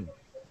opposition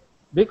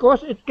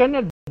because it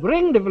cannot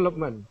bring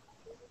development.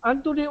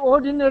 And to the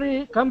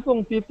ordinary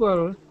kampong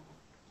people,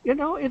 you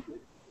know, it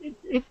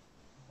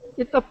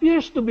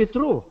appears to be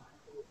true.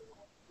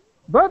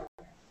 But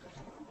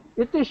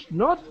it is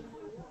not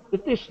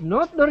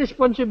the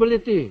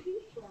responsibility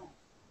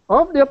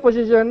of the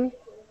opposition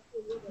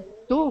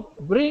to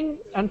bring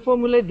and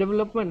formulate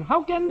development.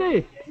 How can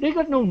they? They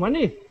got no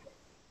money.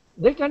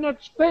 They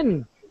cannot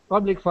spend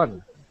public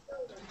funds.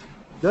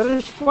 The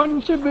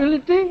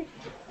responsibility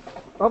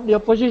of the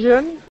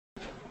opposition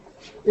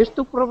is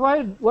to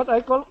provide what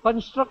I call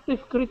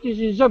constructive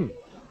criticism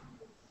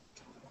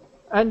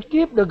and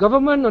keep the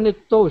government on its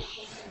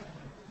toes.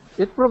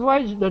 It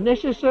provides the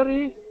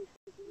necessary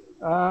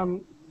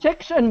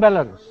checks and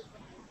balance.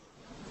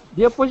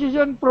 The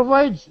opposition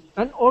provides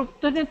an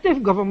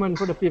alternative government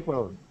for the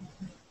people.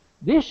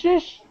 This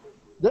is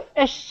the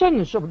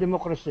essence of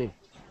democracy.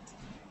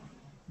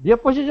 The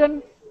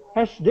opposition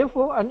has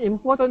therefore an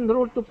important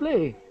role to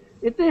play.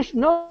 It is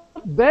not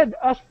bad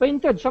as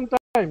painted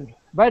sometimes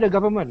by the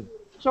government.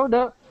 So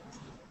the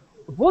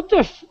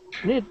voters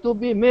need to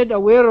be made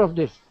aware of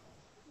this.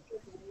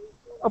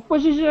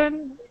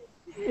 Opposition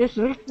is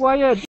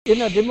required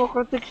in a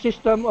democratic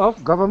system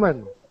of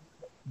government.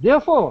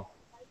 Therefore,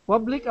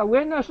 public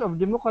awareness of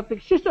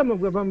democratic system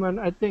of government,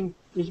 I think,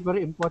 is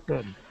very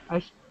important.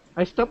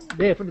 I stop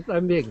there for the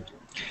time being.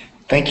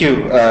 Thank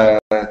you,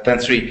 Tan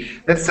Sri.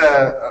 That's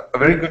a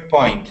very good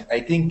point. I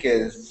think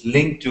it's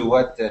linked to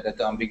what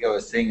Dato Ambiga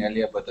was saying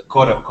earlier about the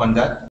code of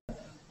conduct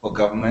for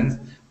governments.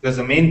 Because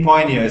the main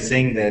point here is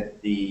saying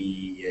that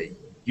the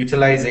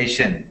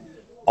utilization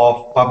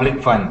of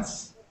public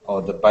funds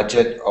or the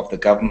budget of the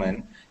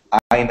government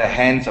are in the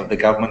hands of the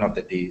government of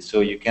the day.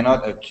 So you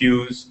cannot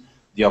accuse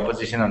the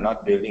opposition of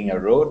not building a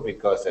road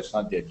because that's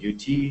not their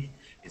duty.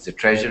 It's the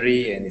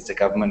treasury and it's the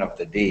government of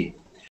the day.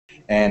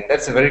 And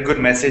that's a very good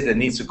message that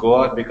needs to go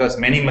out because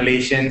many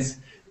Malaysians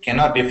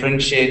cannot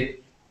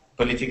differentiate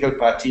political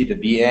party, the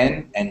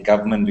BN, and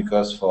government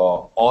because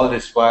for all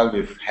this while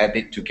we've had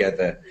it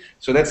together.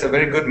 So that's a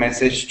very good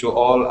message to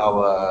all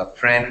our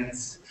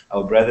friends,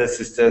 our brothers,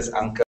 sisters,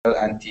 uncle,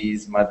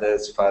 aunties,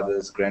 mothers,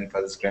 fathers,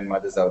 grandfathers,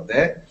 grandmothers out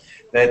there,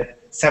 that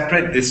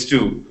separate these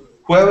two.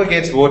 Whoever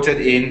gets voted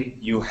in,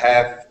 you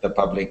have the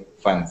public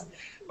funds.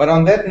 But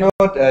on that note,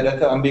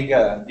 Dato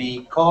Ambiga,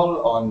 the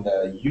call on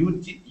the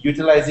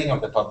utilizing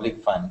of the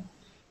public fund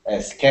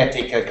as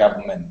caretaker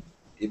government,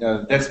 you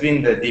know, that's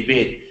been the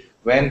debate.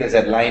 When does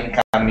that line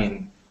come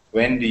in?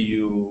 When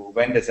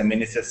does a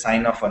minister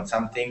sign off on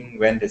something?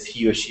 When does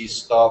he or she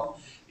stop?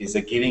 Is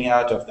the giving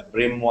out of the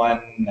BRIM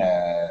one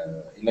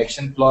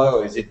election ploy,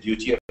 or is it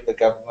duty of the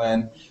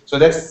government? So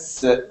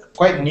that's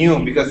quite new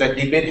because that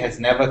debate has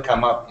never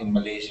come up in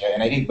Malaysia.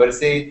 And I think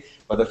BERSIH,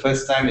 for the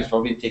first time, is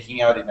probably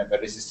taking out in a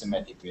very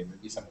systematic way.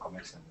 Maybe some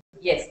comments on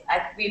that. Yes,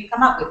 we've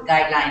come up with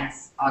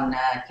guidelines on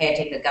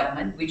caretaker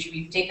government, which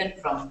we've taken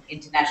from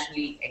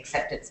internationally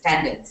accepted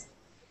standards.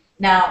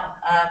 Now,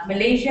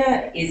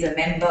 Malaysia is a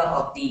member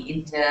of the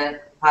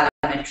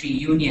Inter-Parliamentary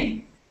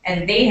Union,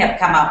 and they have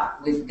come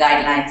up with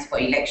guidelines for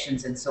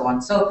elections and so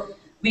on. So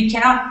we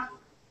cannot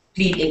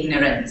plead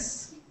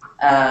ignorance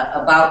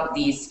about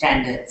these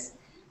standards.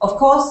 Of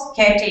course,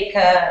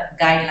 caretaker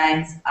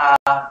guidelines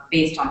are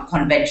based on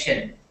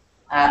convention.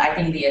 I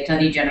think the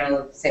Attorney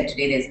General said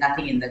today there's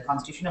nothing in the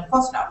Constitution. Of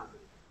course not.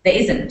 There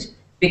isn't,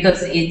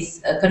 because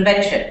it's a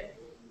convention.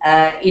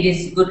 it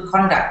is good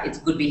conduct, it's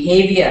good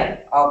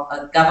behavior of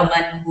a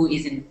government who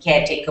is in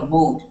caretaker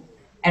mode.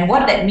 And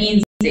what that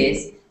means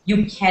is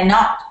you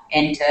cannot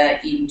enter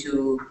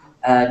into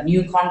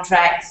new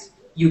contracts,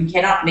 you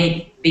cannot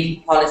make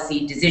big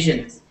policy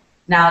decisions.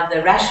 Now,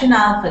 the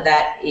rationale for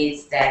that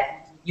is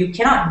that you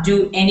cannot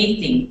do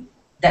anything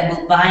that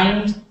will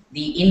bind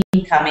the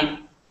incoming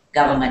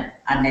government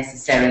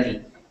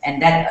unnecessarily.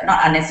 And that,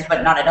 not unnecessarily,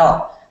 but not at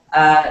all.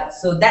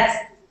 So that's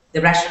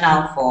the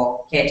rationale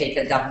for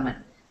caretaker government.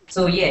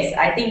 So yes,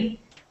 I think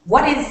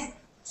what is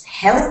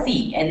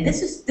healthy, and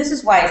this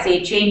is why I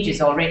say change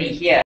is already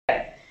here,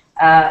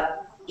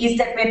 is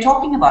that we're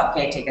talking about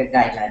caretaker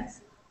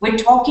guidelines. We're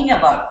talking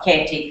about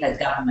caretaker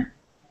government.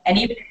 And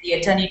even if the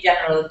Attorney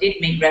General did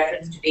make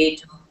reference today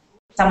to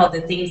some of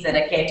the things that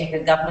a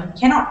caretaker government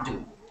cannot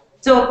do.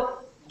 So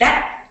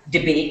that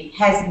debate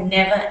has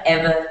never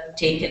ever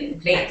taken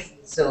place.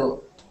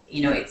 So,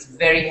 you know, it's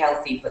very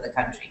healthy for the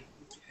country.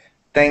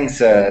 Thanks,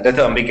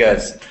 Dato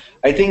Ambiga.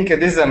 I think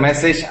this is a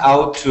message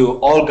out to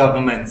all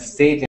governments,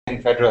 state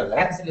and federal.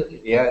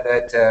 Absolutely. Yeah,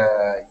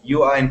 that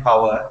you are in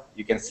power,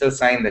 you can still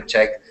sign the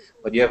check,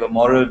 but you have a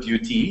moral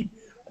duty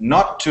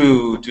not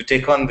to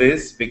take on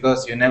this,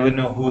 because you never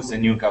know who's the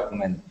new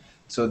government.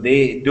 So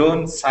they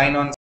don't sign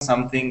on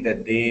something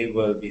that they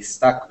will be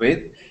stuck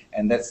with,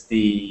 and that's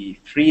the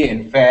free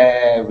and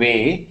fair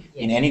way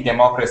in any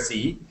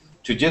democracy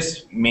to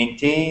just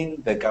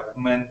maintain the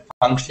government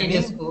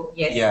functioning. Status quo,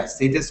 yes. Yeah,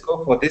 status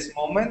quo for this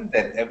moment,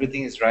 that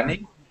everything is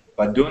running,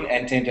 but don't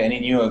enter into any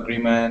new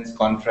agreements,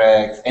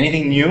 contracts,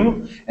 anything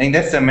new. I think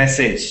that's the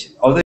message.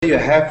 Although you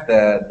have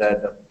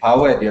the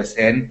power at your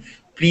hand,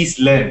 please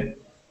learn.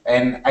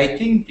 And I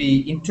think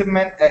the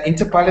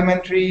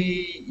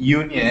Interparliamentary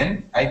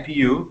Union,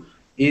 IPU,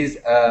 is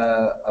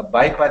a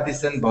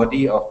bipartisan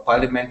body of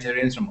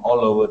parliamentarians from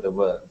all over the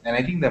world. And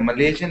I think the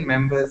Malaysian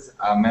members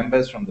are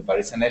members from the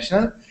Barisan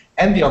Nasional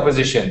and the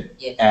opposition,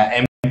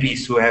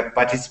 MPs who have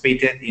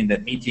participated in the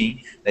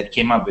meeting that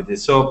came up with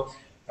this. So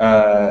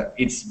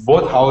it's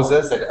both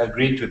houses that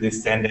agreed to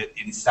this standard.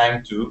 It is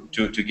time to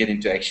get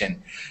into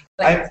action.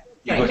 But,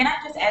 sorry, can I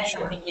just add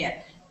something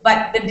here?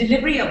 But the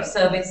delivery of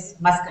service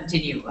must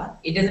continue.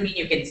 It doesn't mean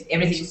you can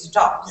everything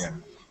stops. Yeah.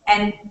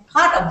 And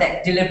part of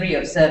that delivery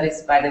of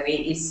service, by the way,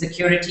 is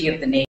security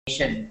of the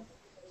nation.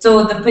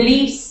 So the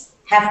police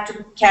have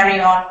to carry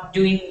on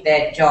doing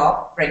their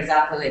job, for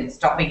example, in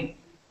stopping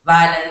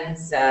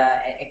violence,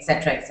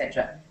 etc.,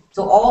 etc.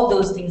 So all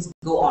those things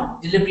go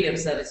on. Delivery of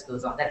service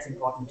goes on. That's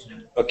important to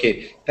know.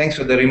 Okay, thanks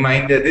for the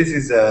reminder. This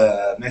is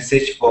a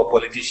message for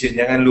politicians.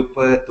 Jangan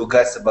lupa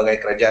tugas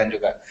sebagai kerajaan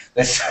juga.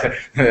 That's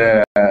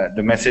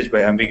the message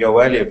by Ambiga.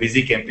 While you're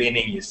busy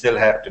campaigning, you still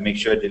have to make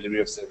sure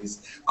delivery of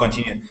service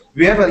continue.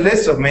 We have a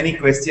list of many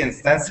questions.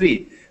 Tan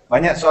Sri,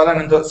 banyak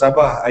soalan untuk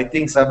Sabah. I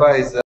think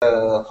Sabah is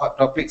a hot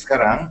topic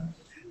sekarang.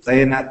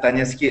 Saya nak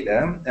tanya sikit.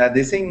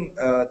 They're saying,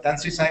 Tan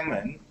Sri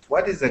Simon,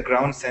 what is the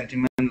ground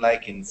sentiment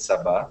like in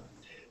Sabah?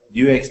 Do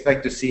you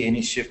expect to see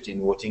any shift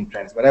in voting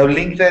trends? But I will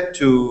link that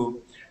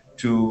to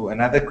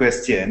another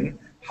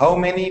question. How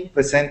many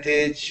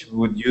percentage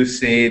would you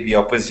say the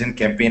opposition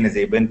campaign is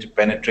able to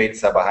penetrate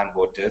Sabahan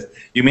voters?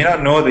 You may not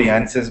know the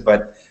answers,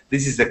 but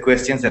this is the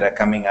questions that are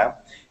coming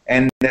up.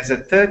 And there's a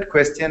third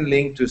question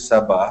linked to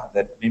Sabah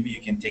that maybe you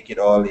can take it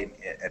all in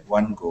at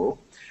one go.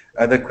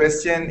 The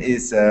question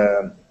is,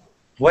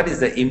 what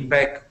is the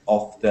impact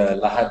of the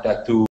Lahad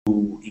Datu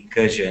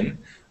incursion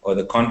or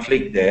the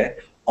conflict there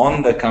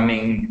on the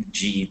coming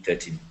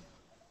GE-13?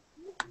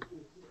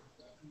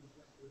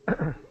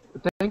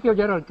 Thank you,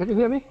 Gerald. Can you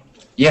hear me?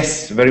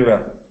 Yes, very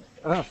well.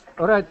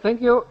 All right,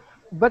 thank you.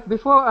 But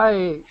before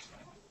I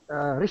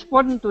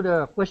respond to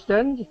the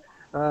question,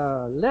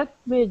 let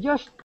me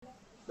just,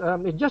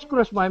 it just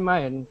crossed my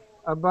mind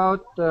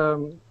about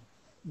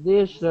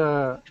this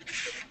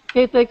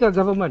caretaker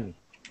government.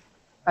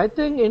 I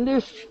think in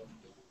this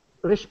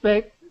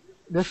respect,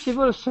 the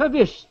civil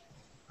service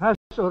has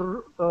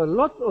a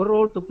lot of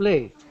role to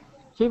play.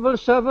 Civil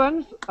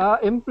servants are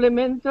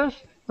implementers,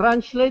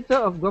 translator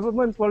of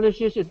government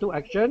policies into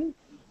action.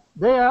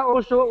 They are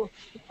also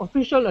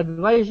official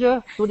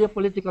advisor to their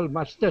political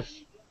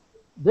masters.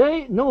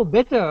 They know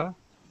better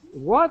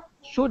what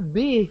should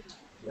be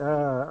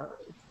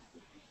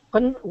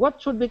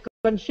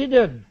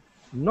considered,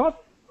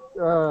 not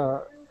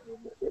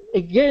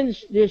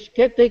against this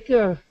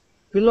caretaker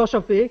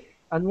philosophy,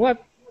 and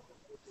what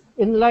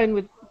in line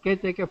with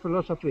caretaker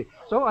philosophy.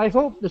 So I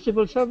hope the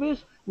civil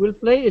service will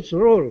play its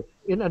role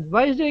in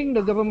advising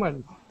the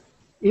government.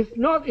 If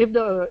not, if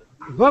the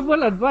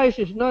verbal advice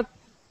is not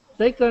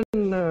taken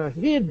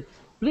heed,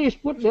 please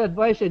put the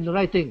advice in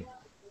writing.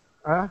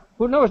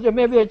 Who knows, there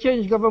may be a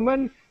changed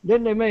government,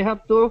 then they may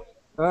have to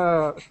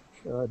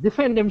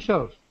defend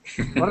themselves.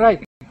 All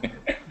right.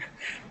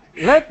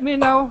 Let me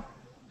now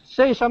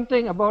say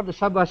something about the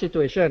Sabah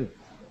situation.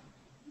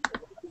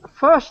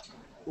 First,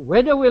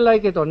 whether we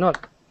like it or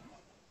not,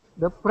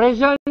 the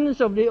presence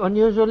of the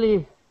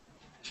unusually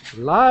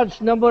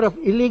large number of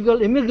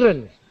illegal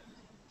immigrants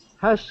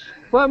has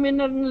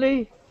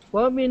permanently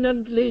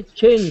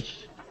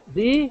changed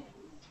the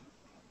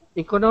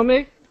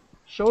economic,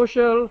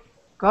 social,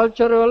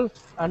 cultural,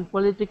 and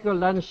political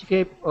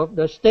landscape of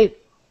the state.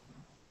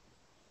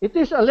 It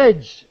is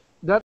alleged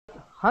that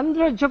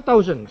hundreds of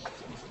thousands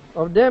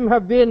of them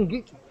have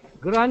been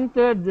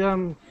granted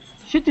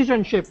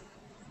citizenship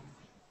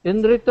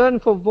in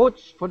return for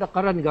votes for the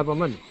current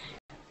government.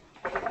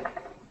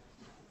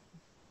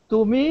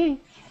 To me,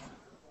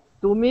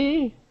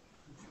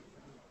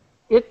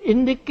 it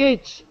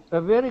indicates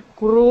a very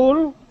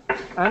cruel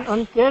and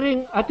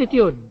uncaring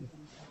attitude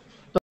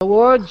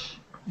towards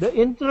the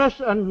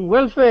interest and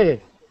welfare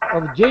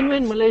of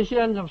genuine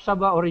Malaysians of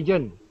Sabah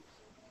origin.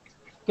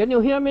 Can you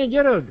hear me,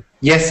 Gerald?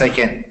 Yes, I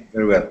can.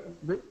 Very well.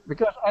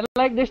 Because I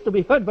like this to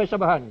be heard by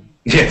Sabahan.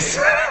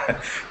 Yes,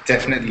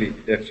 definitely,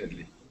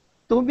 definitely.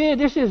 To me,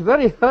 this is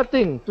very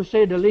hurting, to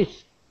say the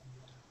least.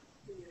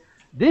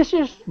 This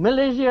is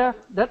Malaysia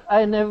that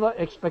I never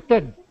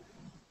expected.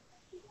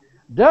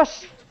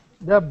 Thus,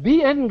 the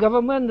BN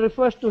government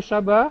refers to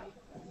Sabah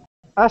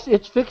as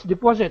its fixed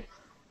deposit.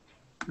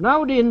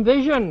 Now the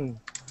invasion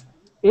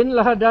in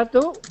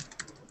Lahadatu,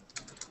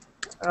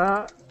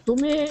 to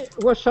me,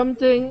 was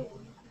something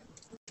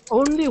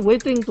only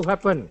waiting to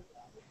happen.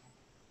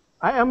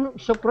 I am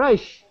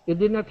surprised it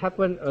did not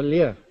happen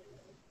earlier.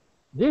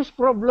 This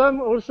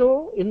problem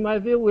also, in my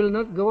view, will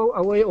not go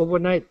away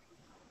overnight,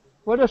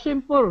 for the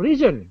simple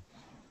reason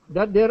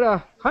that there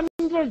are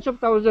hundreds of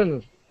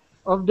thousands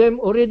of them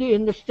already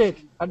in the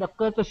state at the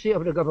courtesy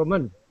of the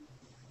government.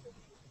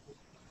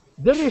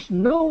 There is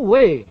no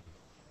way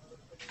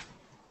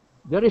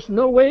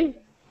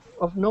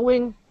of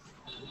knowing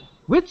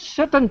with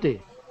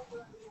certainty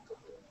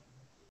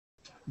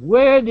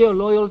where their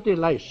loyalty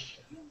lies.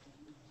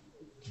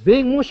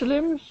 Being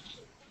Muslims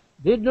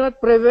did not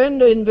prevent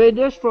the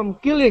invaders from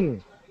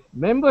killing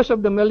members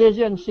of the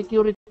Malaysian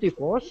security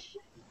force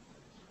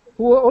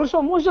who were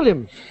also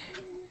Muslims,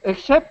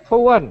 except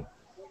for one.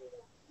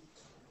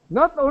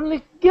 Not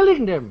only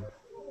killing them,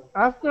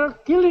 after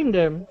killing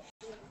them,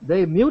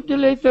 they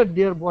mutilated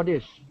their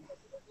bodies.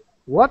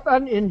 What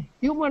an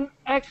inhuman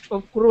act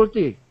of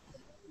cruelty.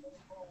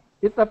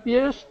 It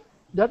appears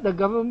that the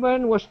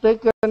government was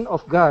taken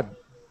off guard.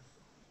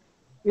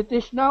 It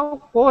is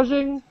now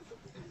causing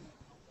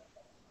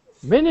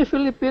many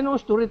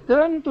Filipinos to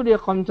return to their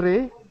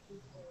country,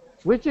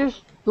 which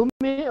is, to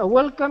me, a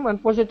welcome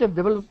and positive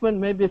development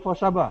maybe for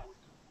Sabah.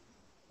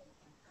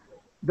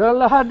 The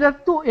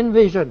Lahadatu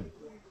invasion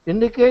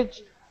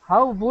indicates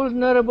how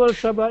vulnerable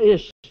Sabah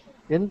is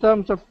in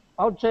terms of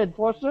outside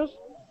forces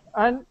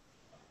and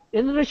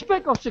in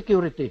respect of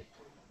security.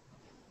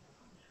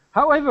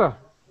 However,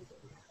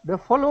 the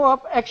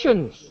follow-up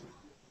actions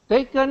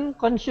taken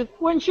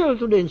consequential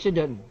to the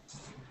incident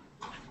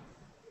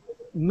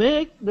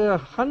make the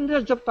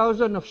hundreds of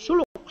thousands of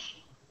Suluks,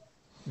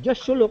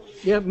 just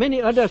Suluks, there are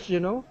many others,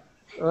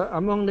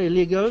 among the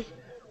illegals,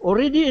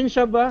 already in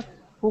Sabah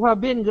who have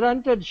been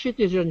granted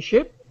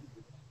citizenship,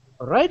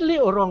 rightly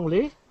or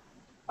wrongly,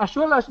 as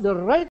well as the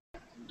right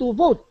to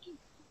vote,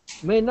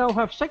 may now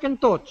have second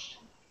thoughts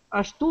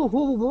as to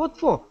who vote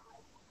for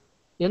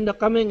in the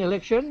coming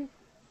election,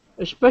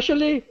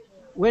 especially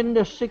when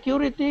the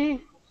security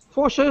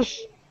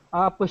forces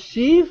are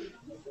perceived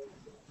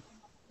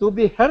to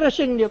be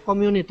harassing their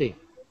community.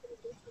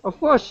 Of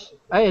course,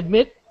 I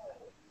admit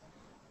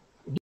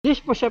this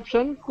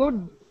perception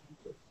could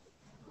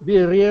be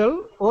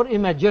real or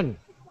imagined.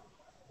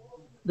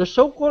 The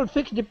so-called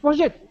fixed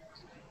deposit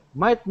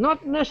might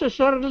not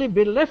necessarily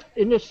be left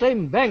in the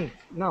same bank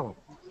now.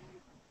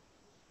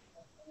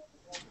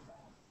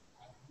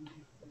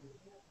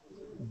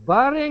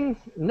 Barring,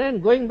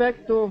 then going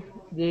back to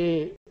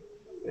the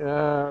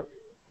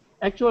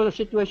actual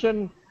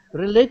situation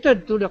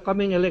related to the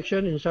coming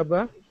election in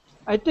Sabah,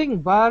 I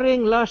think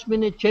barring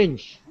last-minute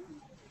change,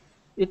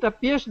 it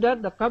appears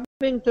that the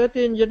coming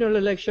 13th general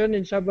election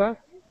in Sabah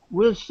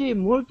will see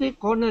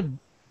multi-cornered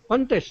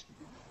contest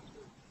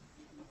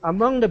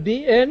among the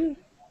BN,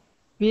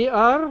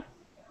 PR,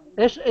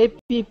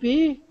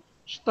 SAPP,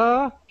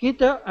 STAR,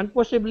 KITA, and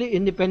possibly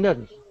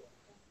independents.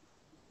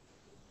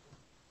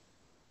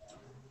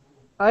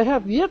 I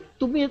have yet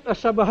to meet a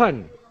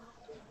Sabahan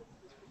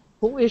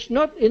who is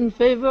not in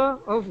favor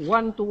of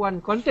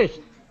one-to-one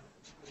contest,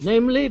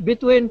 namely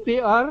between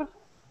PR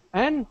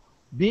and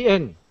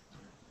BN.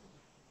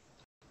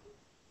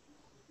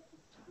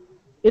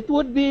 It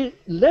would be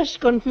less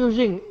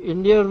confusing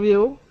in their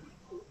view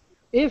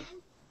if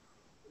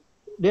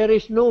there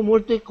is no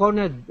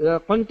multi-cornered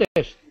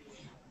contest.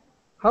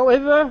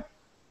 However,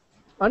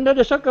 under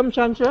the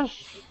circumstances,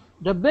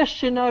 the best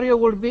scenario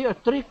would be a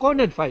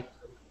three-cornered fight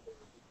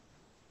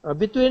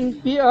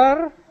between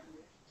PR,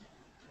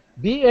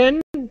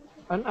 BN,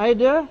 and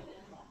either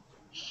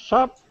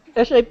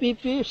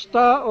SAPP,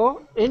 STAR,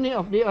 or any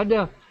of the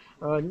other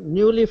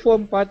newly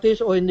formed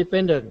parties or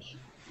independents.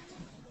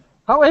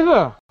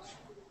 However,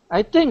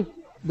 I think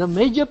the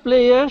major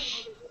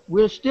players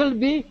will still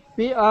be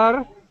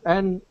PR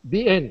and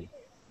BN.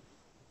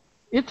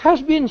 It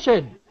has been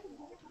said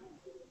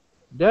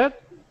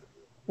that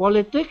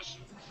politics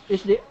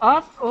is the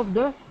art of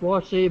the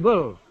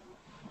possible.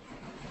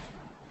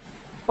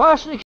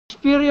 past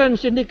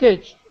experience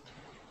indicates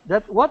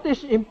that what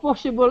is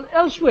impossible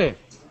elsewhere,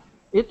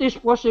 it is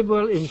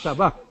possible in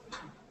Sabah.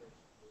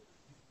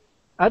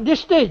 At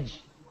this stage,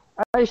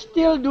 I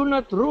still do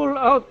not rule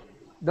out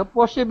the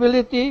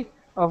possibility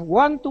of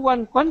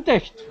one-to-one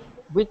contest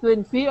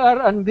between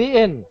PR and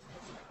BN,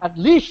 at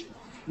least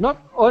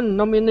not on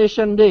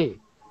nomination day.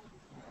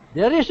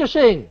 There is a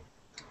saying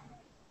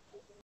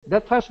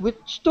that has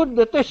withstood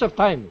the test of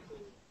time.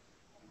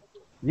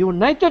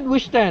 United we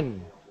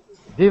stand,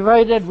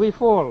 divided we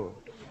fall.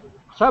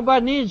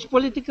 Sabah needs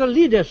political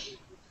leaders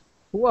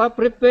who are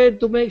prepared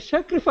to make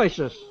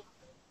sacrifices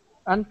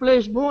and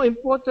place more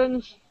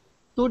importance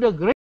to the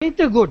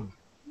greater good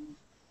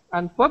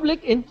and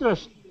public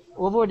interest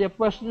over their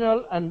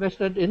personal and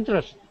vested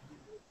interest.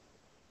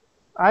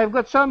 I've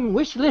got some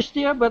wish list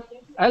here, but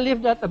I'll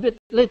leave that a bit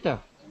later.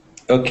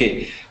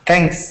 Okay,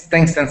 thanks,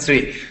 Tan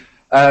Sri.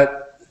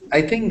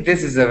 I think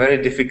this is a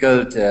very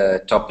difficult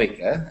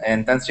topic,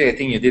 and Tan Sri, I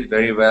think you did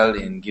very well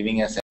in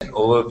giving us an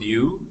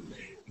overview,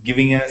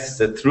 giving us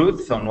the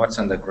truth on what's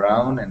on the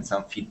ground and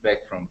some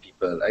feedback from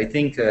people. I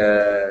think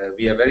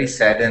we are very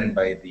saddened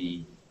by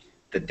the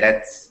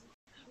deaths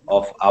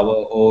of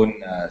our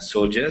own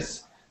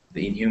soldiers,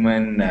 the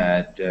inhuman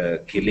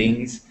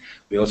killings.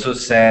 We also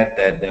said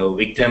that there were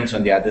victims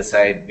on the other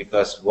side,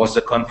 because was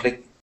the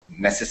conflict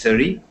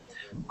necessary?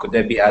 Could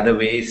there be other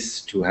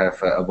ways to have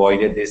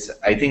avoided this?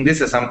 I think this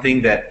is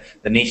something that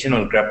the nation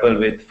will grapple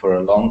with for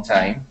a long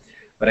time.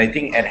 But I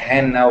think at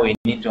hand now we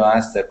need to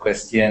ask the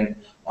question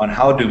on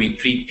how do we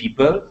treat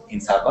people in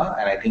Sabah.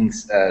 And I think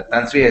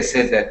Tan Sri has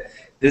said that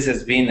this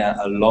has been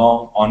a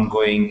long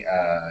ongoing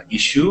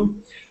issue.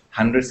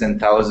 Hundreds and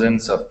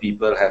thousands of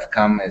people have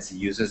come, as he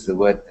uses the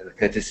word,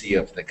 courtesy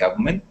of the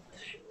government.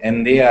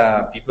 And they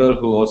are people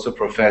who also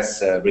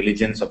profess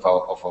religions of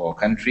our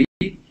country.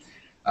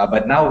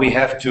 But now we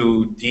have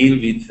to deal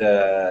with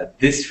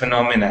this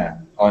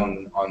phenomena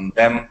on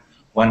them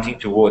wanting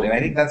to vote. And I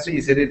think Tan Sri,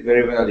 you said it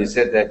very well. You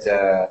said that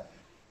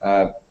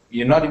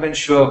you're not even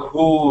sure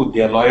who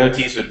their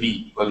loyalties would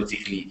be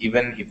politically,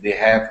 even if they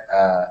have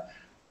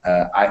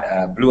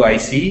blue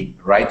IC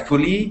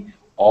rightfully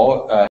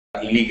or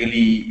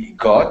illegally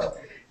got.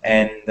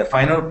 And the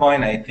final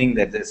point, I think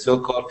that the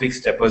so-called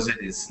fixed deposit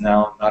is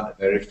now not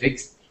very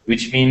fixed,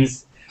 which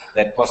means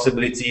that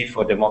possibility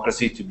for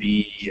democracy to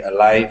be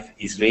alive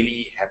is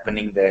really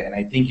happening there. And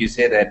I think you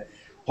say that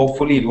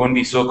hopefully it won't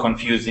be so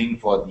confusing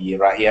for the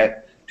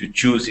Rakyat to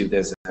choose if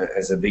there's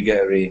a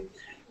bigger array.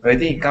 But I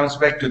think it comes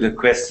back to the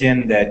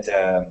question that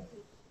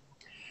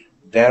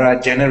there are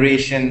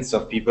generations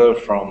of people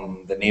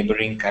from the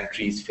neighboring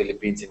countries,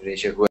 Philippines,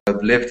 Indonesia, who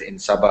have lived in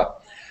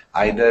Sabah,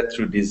 either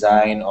through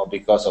design or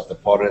because of the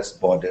porous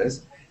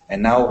borders.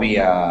 And now we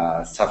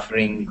are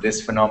suffering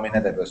this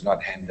phenomena that was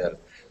not handled.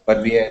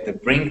 But we are at the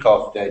brink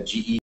of the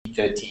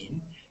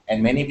GE-13,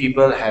 and many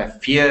people have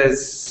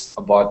fears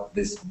about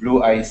this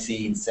blue IC,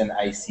 instant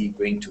IC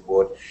going to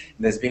vote.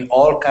 There's been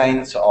all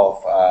kinds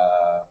of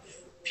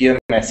fear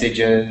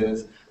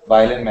messages,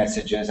 violent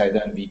messages,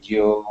 either on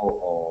video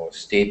or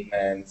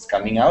statements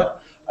coming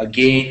out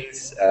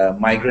against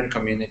migrant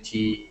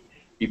community,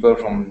 people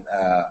from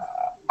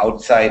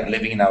outside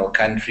living in our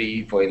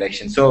country for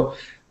elections. So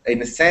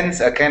in a sense,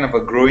 a kind of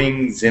a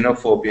growing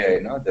xenophobia,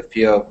 you know, the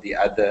fear of the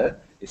other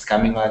is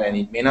coming on, and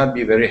it may not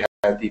be very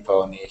healthy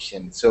for our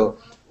nation. So,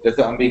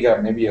 Dato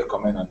Ambiga, maybe a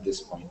comment on this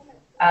point.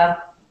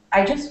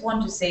 I just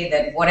want to say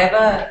that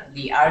whatever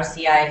the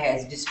RCI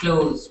has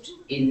disclosed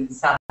in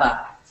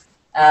Sabah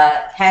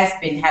has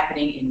been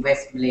happening in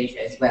West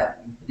Malaysia as well,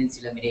 in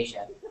Peninsular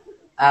Malaysia.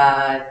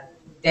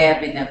 There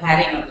have been a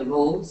padding of the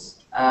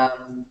rules.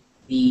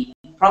 The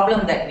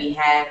problem that we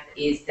have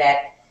is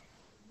that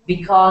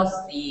because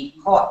the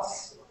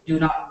courts do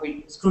not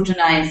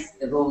scrutinize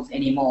the rules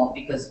anymore,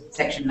 because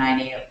Section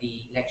 9A of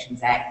the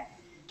Elections Act,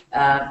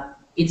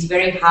 it's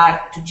very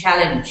hard to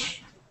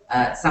challenge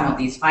some of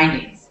these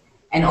findings.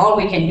 And all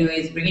we can do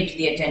is bring it to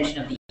the attention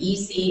of the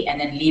EC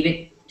and then leave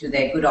it to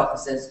their good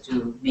officers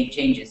to make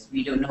changes.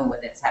 We don't know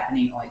whether it's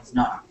happening or it's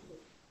not.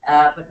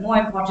 But more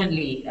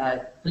importantly,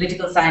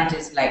 political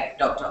scientists like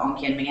Dr. Ong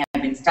Kian Ming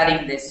have been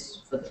studying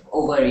this for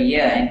over a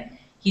year, and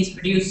he's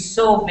produced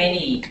so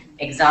many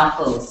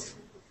examples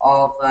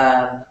of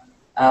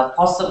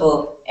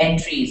possible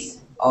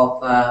entries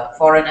of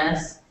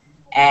foreigners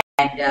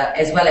and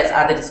as well as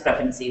other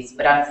discrepancies.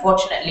 But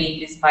unfortunately,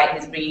 despite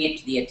his bringing it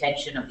to the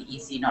attention of the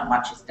EC, not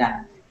much is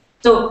done.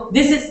 So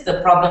this is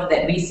the problem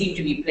that we seem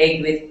to be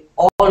plagued with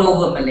all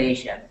over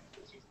Malaysia.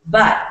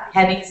 But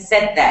having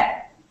said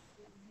that,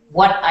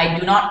 what I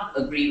do not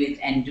agree with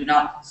and do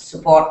not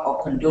support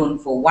or condone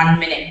for 1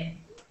 minute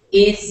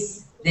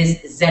is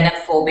this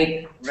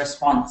xenophobic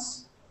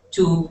response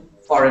to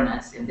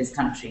foreigners in this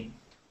country.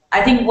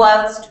 I think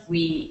whilst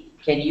we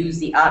can use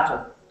the art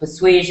of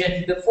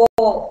persuasion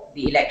before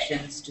the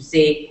elections to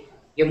say,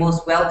 you're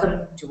most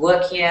welcome to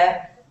work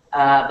here,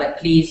 but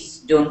please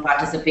don't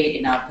participate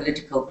in our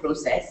political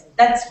process,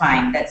 that's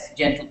fine, that's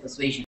gentle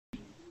persuasion.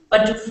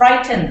 But to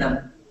frighten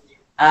them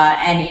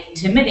and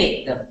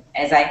intimidate them,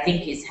 as I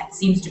think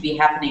seems to be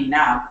happening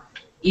now,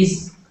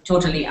 is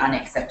totally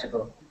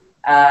unacceptable.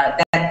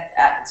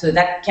 So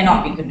that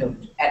cannot be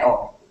condoned at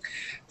all.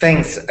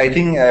 Thanks. I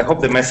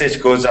hope the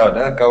message goes out.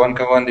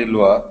 Kawan-kawan di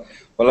luar,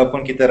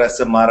 walaupun kita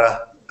rasa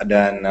marah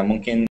dan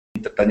mungkin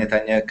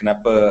tertanya-tanya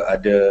kenapa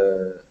ada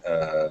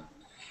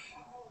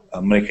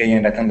mereka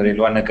yang datang dari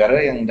luar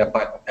negara yang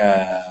dapat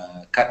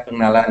kad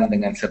pengenalan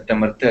dengan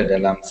serta-merta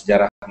dalam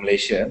sejarah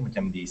Malaysia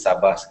macam di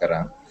Sabah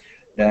sekarang,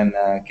 dan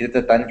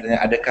kita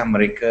tertanya-tanya adakah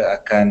mereka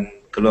akan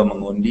keluar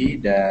mengundi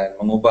dan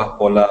mengubah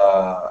pola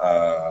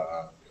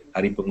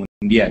hari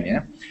pengundian, ya.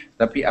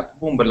 Tapi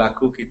apapun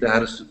berlaku, kita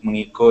harus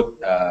mengikut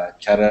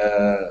cara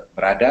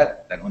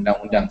beradat dan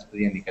undang-undang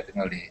seperti yang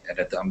dikatakan oleh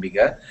Dato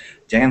Ambiga.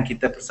 Jangan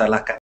kita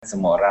persalahkan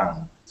semua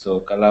orang.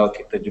 So kalau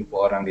kita jumpa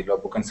orang di luar,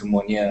 bukan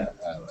semuanya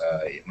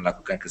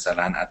melakukan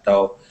kesalahan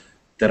atau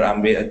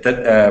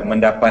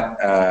mendapat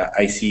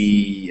IC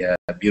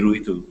biru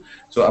itu.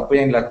 So apa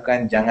yang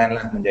dilakukan,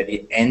 janganlah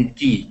menjadi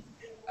anti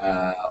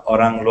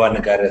orang luar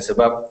negara,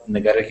 sebab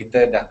negara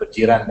kita dah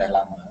berjiran dah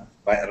lama.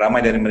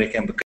 Ramai dari mereka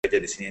yang bekerja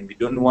di sini, and we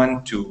don't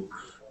want to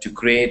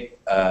create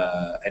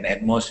an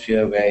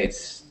atmosphere where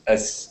it's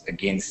us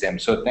against them.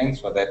 So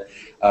thanks for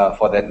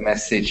that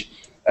message.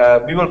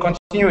 We will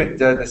continue with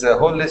there's a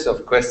whole list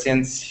of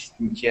questions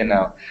here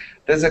now.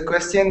 There's a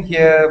question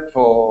here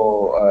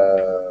for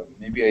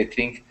maybe I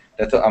think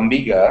Dato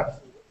Ambiga.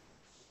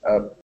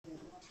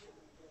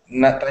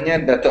 Nak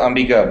tanya Dato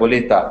Ambiga,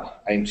 boleh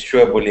tak? I'm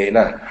sure boleh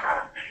lah.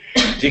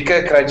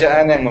 Jika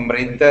kerajaan yang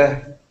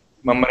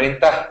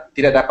memerintah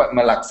tidak dapat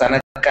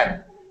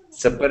melaksanakan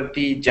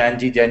seperti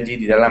janji-janji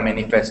di dalam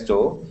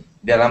manifesto,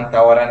 dalam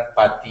tawaran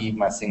parti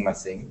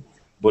masing-masing,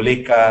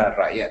 bolehkah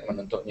rakyat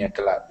menuntutnya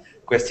kelak?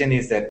 Question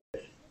is that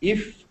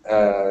if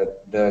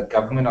the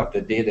government of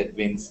the day that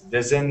wins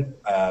doesn't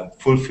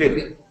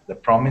fulfill the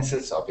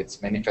promises of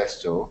its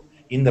manifesto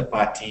in the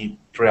party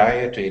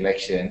prior to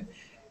election,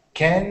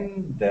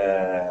 can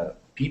the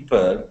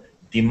people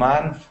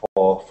demand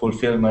for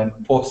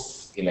fulfillment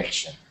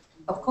post-election?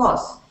 Of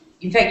course.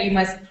 In fact, you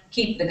must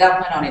keep the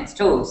government on its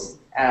toes,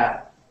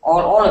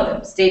 all of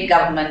them, state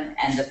government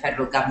and the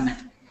federal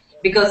government.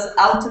 Because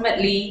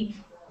ultimately,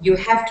 you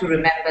have to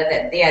remember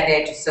that they are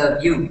there to serve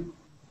you,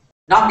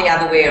 not the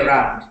other way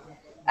around.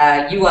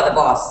 You are the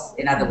boss,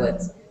 in other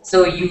words.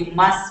 So you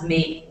must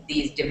make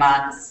these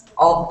demands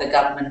of the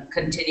government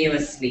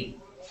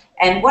continuously.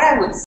 And what I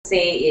would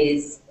say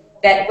is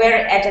that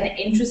we're at an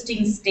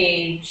interesting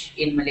stage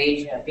in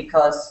Malaysia,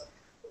 because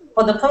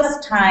for the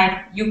first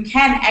time, you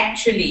can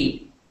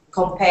actually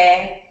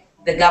compare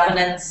the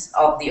governance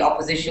of the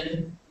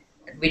opposition,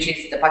 which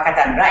is the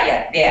Pakatan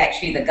Rakyat, they're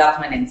actually the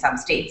government in some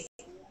states,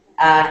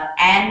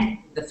 and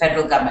the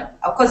federal government.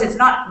 Of course, it's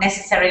not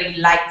necessarily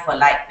like for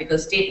like,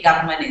 because state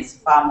government is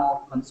far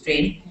more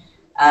constrained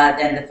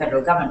than the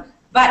federal government.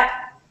 But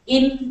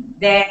in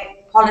their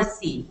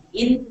policy,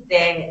 in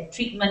their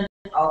treatment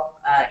of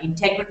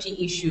integrity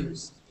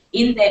issues,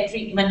 in their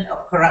treatment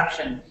of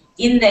corruption,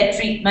 in their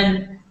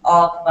treatment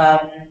of,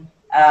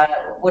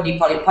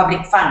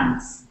 public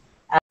funds,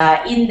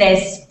 in their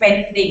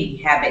spending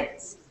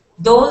habits.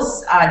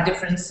 Those are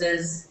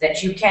differences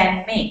that you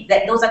can make,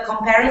 those are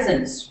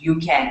comparisons you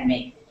can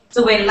make.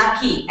 So we're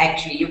lucky,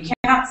 actually. You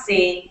cannot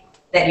say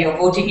that you're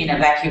voting in a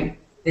vacuum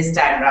this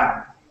time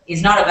around.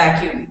 It's not a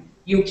vacuum.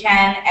 You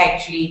can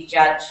actually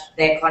judge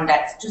their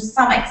conduct to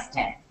some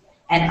extent.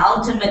 And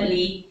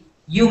ultimately,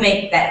 you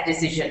make that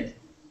decision.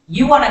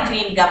 You want a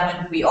clean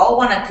government. We all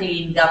want a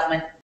clean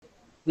government.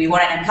 We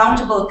want an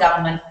accountable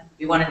government.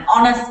 We want an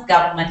honest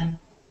government.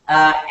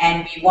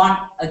 And we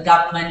want a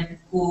government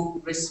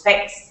who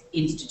respects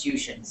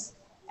institutions.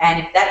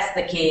 And if that's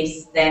the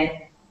case,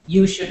 then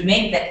you should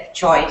make that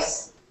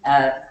choice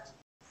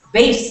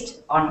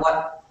based on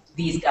what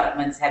these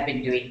governments have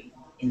been doing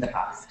in the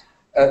past.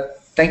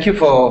 Thank you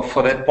for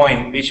that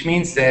point, which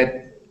means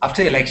that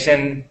after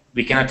election,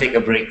 we cannot take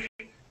a break.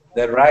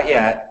 The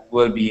rakyat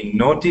will be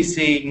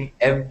noticing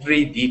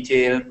every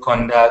detailed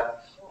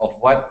conduct of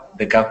what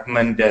the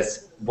government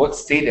does, both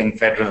state and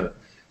federal.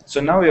 So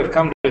now we have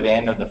come to the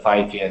end of the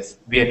 5 years.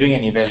 We are doing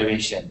an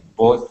evaluation,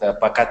 both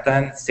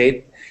Pakatan,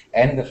 state,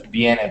 and the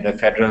BN at the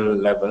federal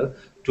level,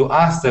 to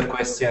ask the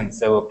questions.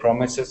 There were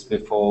promises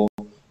before,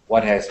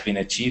 what has been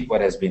achieved, what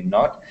has been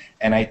not.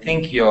 And I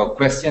think your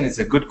question is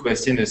a good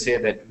question to say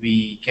that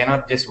we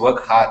cannot just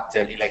work hard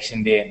till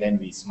election day and then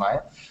we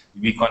smile.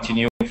 We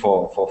continue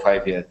for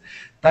 5 years.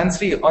 Tan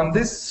Sri, on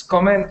this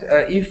comment,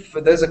 if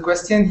there's a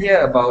question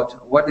here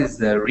about what is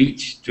the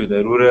reach to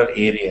the rural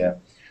area,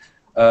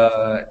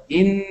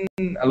 in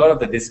a lot of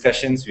the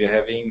discussions we're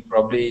having,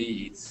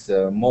 probably it's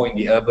more in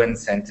the urban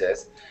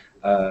centers,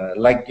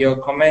 like your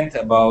comment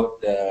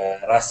about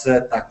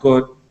rasa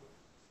takut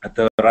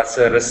atau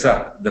rasa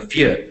resah, the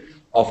fear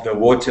of the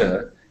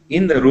voter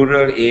in the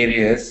rural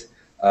areas,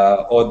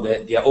 or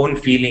their own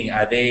feeling,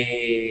 are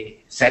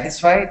they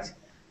satisfied?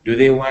 Do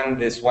they want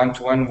this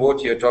one-to-one vote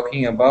you're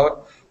talking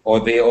about? Or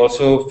they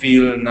also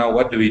feel, now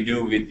what do we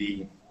do with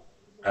the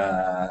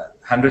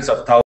hundreds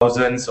of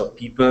thousands of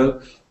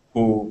people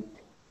who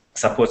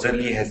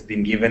supposedly has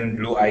been given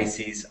blue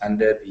ICs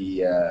under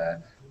the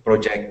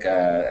project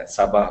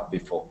Sabah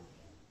before.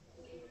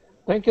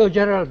 Thank you,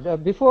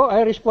 Gerald. Before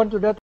I respond to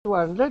that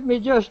one, let me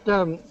just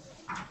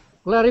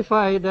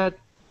clarify that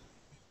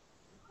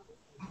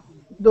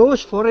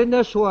those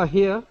foreigners who are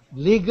here,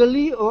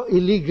 legally or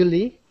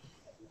illegally,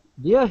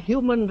 their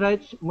human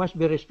rights must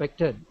be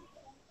respected.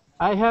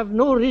 I have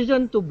no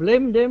reason to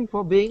blame them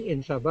for being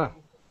in Sabah.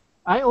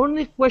 I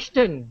only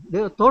question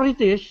the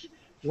authorities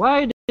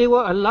why they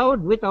were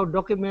allowed without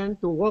document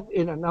to walk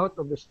in and out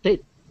of the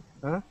state.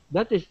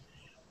 That is,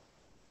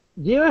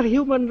 their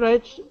human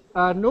rights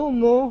are no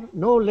more,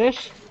 no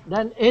less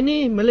than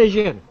any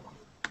Malaysian,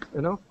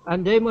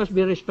 and they must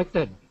be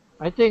respected.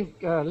 I think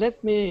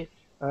let me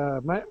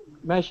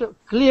measure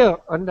clear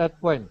on that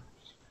point.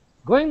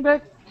 Going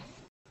back,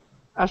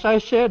 as I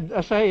said,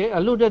 as I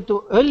alluded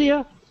to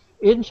earlier,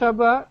 in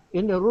Sabah,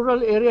 in the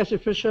rural areas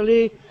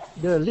especially,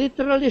 the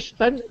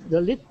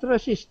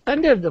literacy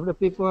standard of the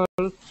people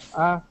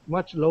are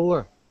much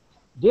lower.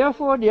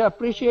 Therefore, their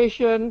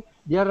appreciation,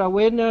 their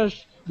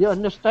awareness, their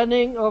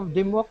understanding of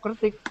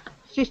democratic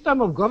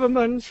system of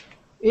government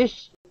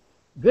is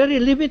very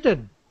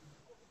limited.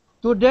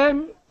 To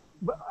them,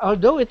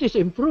 although it is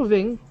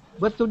improving,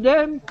 but to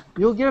them,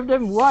 you give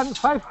them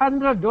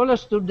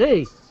 $500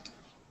 today.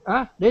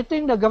 They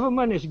think the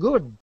government is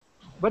good,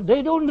 but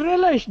they don't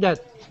realize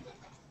that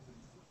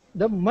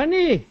the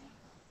money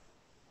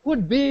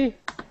could be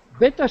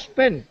better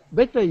spent,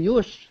 better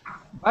used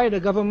by the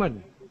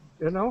government,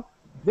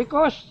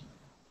 because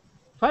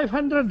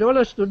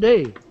 $500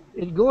 today,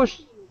 it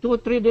goes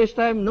 2-3 days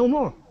time, no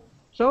more.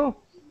 So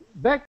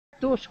back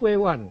to square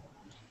one.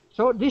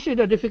 So this is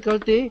the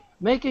difficulty,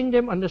 making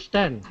them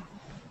understand.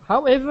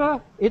 However,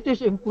 it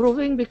is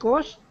improving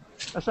because,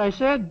 as I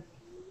said,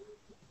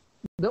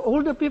 the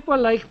older people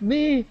like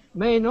me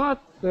may not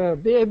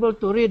be able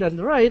to read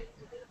and write,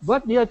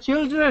 but their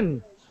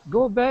children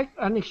go back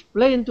and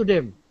explain to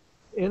them,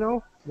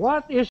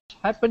 what is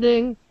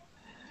happening,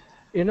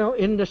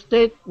 in the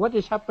state, what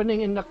is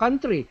happening in the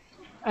country.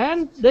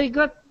 And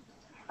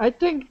I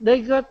think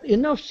they got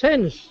enough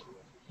sense,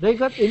 they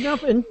got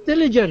enough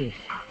intelligence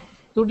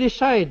to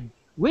decide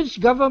which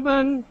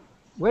government,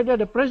 whether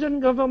the present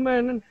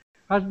government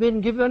has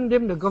been given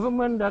them the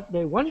government that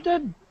they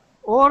wanted,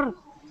 or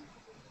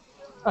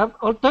an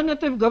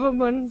alternative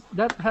government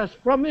that has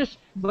promised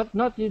but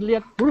not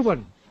yet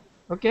proven.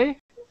 Okay,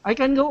 I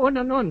can go on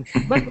and on,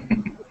 but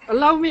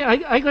allow me.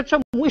 I got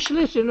some wish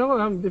list,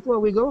 before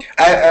we go.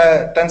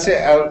 Tan Sri,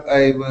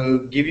 I will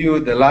give you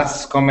the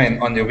last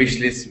comment on your wish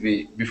list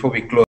before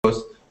we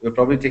close. We'll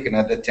probably take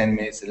another 10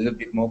 minutes, a little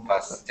bit more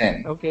past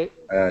 10, okay,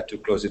 to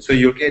close it. So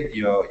you'll get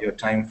your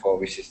time for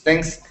wishes.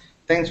 Thanks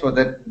for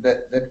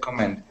that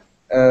comment.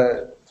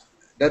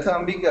 Dato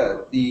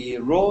Ambiga, the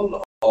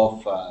role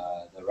of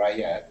the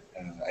Rakyat,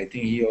 I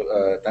think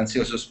Tan Sri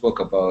also spoke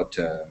about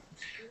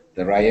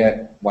the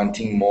Rakyat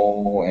wanting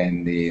more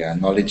and they are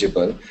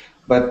knowledgeable.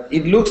 But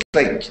it looks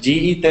like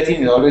GE-13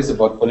 is always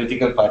about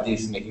political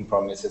parties making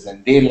promises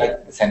and they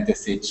like the center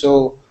stage.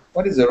 So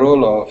what is the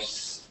role of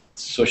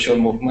social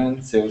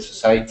movement, civil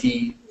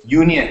society,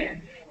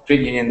 union,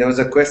 trade union? There was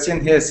a question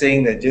here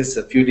saying that just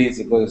a few days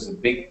ago there was a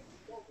big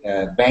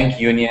bank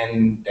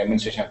union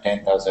demonstration of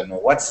 10,000.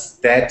 What's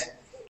that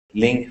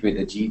link with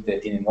the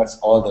GE-13 and what's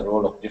all the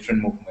role of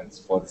different movements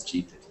for this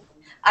GE-13?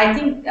 I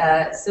think,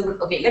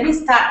 okay, let me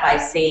start by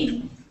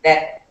saying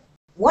that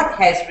what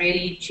has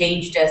really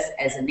changed us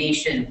as a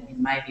nation,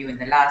 in my view, in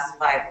the last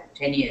 5 to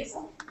 10 years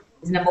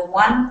is, number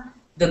one,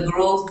 the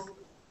growth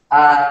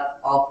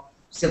of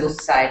civil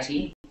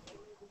society.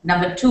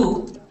 Number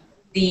two,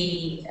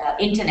 the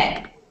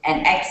internet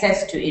and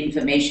access to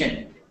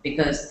information,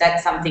 because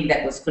that's something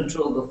that was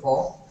controlled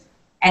before.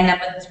 And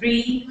number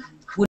three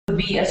would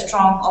be a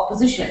strong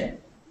opposition,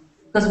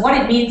 because what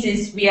it means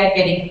is we are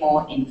getting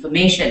more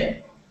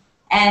information.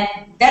 And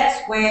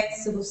that's where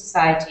civil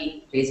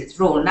society plays its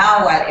role.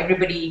 Now, while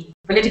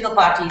political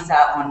parties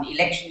are on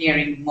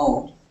electioneering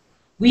mode,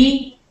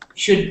 we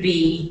should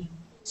be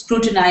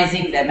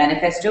scrutinizing their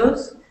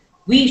manifestos.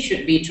 We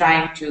should be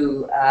trying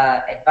to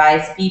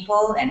advise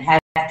people and have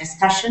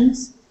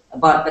discussions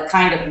about the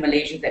kind of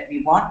Malaysia that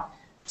we want.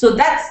 So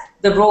that's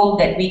the role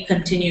that we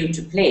continue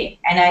to play.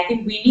 And I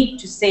think we need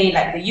to say,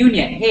 like the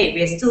union, hey,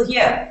 we're still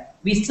here.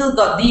 We still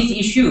got these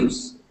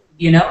issues,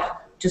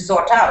 to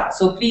sort out.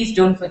 So please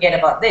don't forget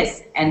about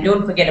this and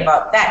don't forget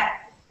about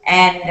that.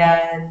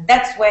 And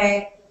that's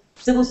where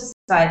civil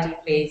society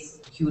plays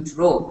a huge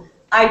role.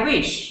 I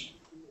wish,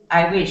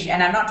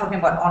 and I'm not talking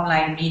about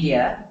online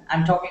media,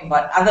 I'm talking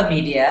about other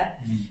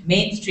media,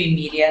 mainstream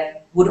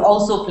media, would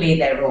also play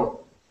their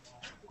role.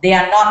 They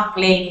are not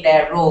playing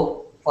their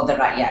role for the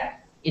Rakyat,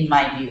 in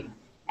my view.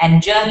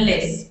 And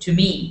journalists, to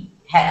me,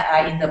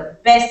 are in the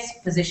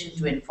best position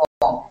to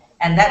inform.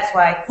 And that's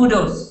why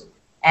kudos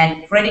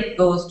and credit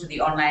goes to the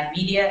online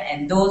media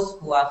and those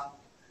who are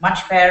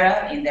much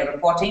fairer in their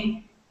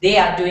reporting. They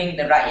are doing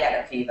the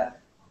Rakyat a favor.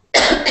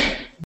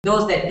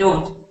 Those that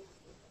don't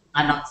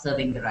are not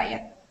serving the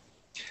Rakyat.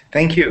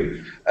 Thank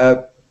you.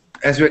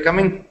 As we're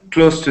coming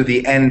close to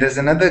the end, there's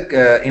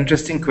another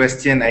interesting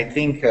question. I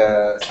think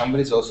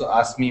somebody's also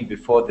asked me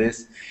before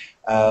this.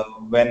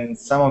 When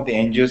some of the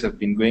NGOs have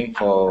been going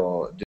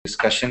for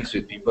discussions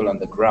with people on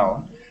the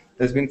ground,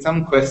 there's been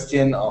some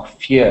question of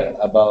fear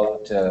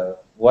about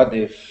what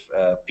if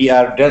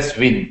PR does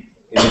win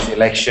in this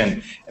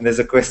election. And there's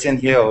a question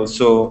here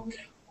also,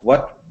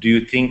 what do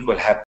you think will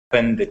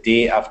happen the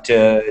day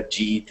after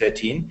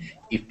GE-13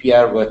 if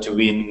PR were to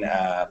win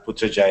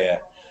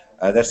Putrajaya?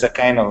 That's a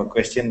kind of a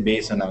question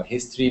based on our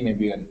history,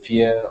 maybe on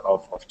fear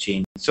of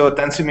change. So,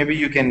 Tan Sri, maybe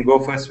you can go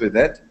first with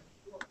that.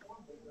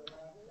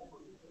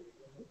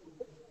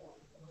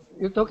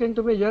 You're talking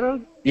to me,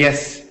 Gerald?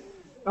 Yes.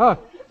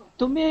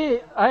 To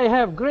me, I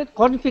have great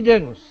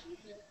confidence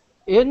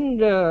in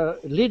the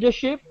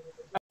leadership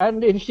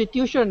and the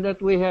institution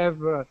that we have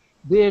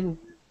been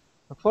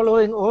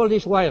following all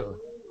this while.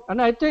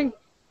 And I think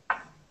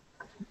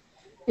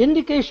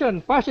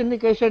past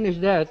indication is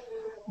that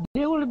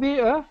there will be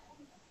a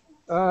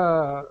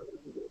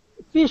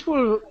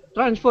peaceful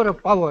transfer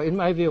of power, in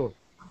my view.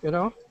 You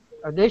know,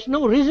 there's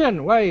no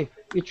reason why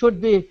it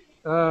should be.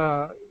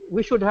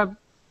 We should have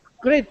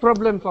great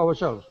problem for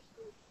ourselves.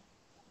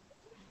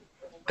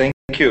 Thank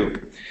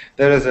you.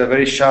 That is a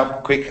very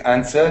sharp, quick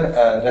answer,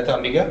 Dato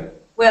Ambiga.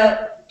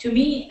 Well, to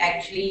me,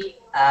 actually,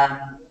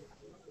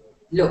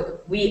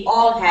 look, we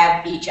all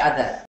have each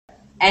other,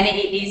 and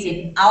it is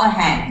in our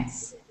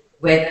hands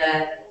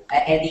whether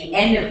at the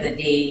end of the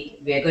day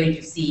we are going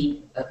to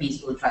see a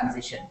peaceful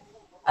transition.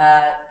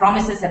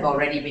 Promises have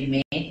already been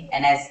made,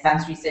 and as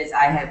Tan Sri says,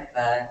 I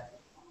have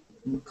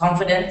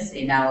confidence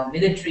in our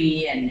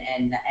military,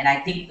 and I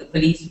think the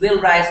police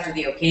will rise to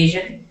the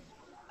occasion.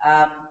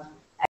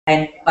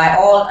 And by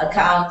all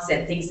accounts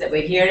and things that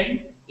we're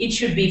hearing, it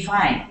should be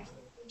fine.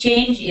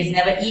 Change is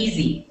never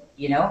easy,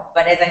 you know,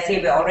 but as I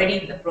say, we're already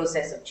in the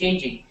process of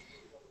changing.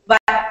 But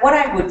what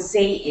I would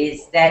say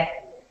is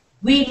that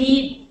we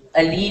need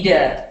a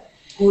leader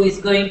who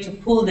is going to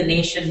pull the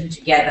nation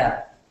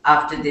together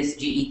after this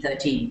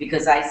GE-13,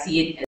 because I see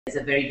it as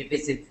a very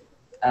divisive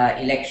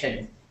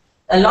election.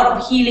 A lot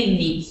of healing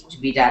needs to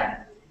be done.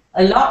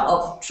 A lot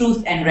of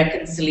truth and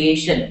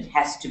reconciliation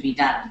has to be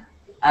done.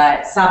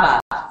 Sabah,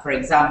 for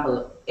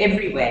example,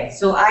 everywhere.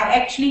 So I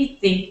actually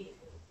think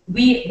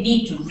we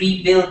need to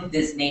rebuild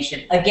this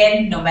nation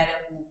again, no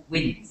matter who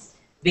wins,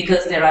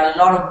 because there are a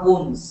lot of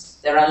wounds.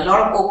 There are a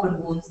lot of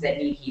open wounds that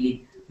need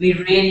healing. We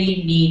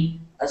really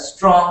need a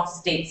strong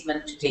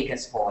statesman to take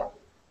us forward.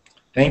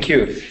 Thank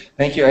you.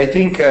 Thank you. I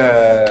think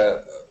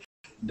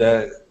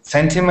the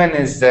sentiment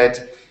is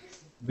that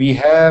we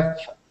have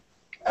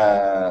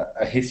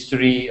a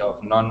history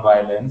of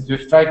non-violence.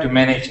 We've tried to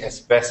manage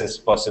as best as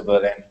possible,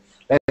 and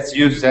let's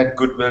use that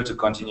goodwill to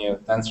continue.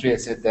 Tan Sri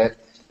has said that,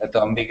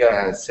 Dato Ambiga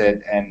has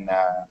said, and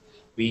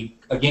we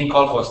again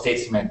call for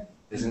statesmen.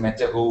 Doesn't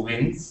matter who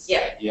wins.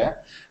 Yeah.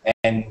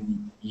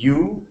 And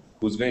you're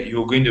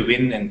going to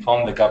win and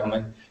form the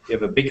government. You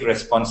have a big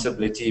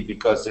responsibility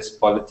because this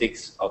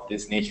politics of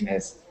this nation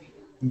has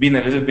been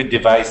a little bit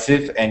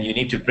divisive, and you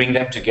need to bring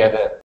them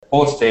together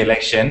post the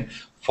election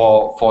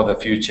for the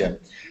future.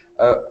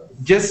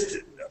 Just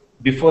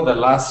before the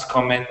last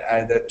comment,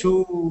 there are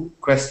two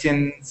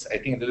questions, I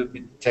think a little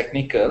bit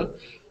technical.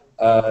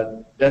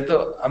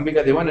 Dato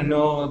Ambiga, they want to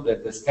know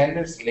that the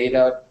standards laid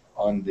out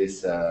on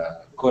this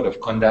code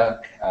of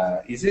conduct,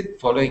 is it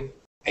following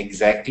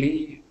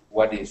exactly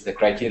what is the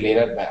criteria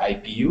laid out by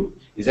IPU?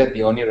 Is that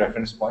the only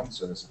reference point?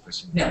 So that's the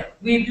question. No,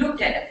 we've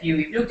looked at a few.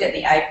 We've looked at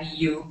the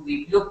IPU,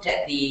 we've looked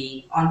at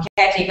on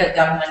caretaker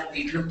government,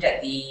 we've looked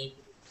at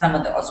some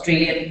of the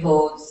Australian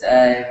codes,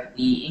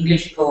 the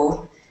English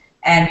code,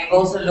 and we've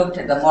also looked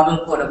at the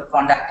model code of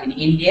conduct in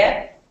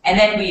India, and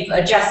then we've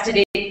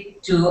adjusted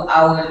it to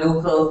our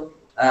local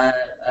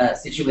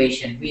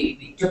situation.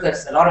 It took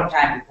us a lot of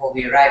time before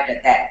we arrived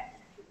at that.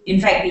 In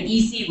fact, the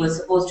EC was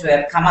supposed to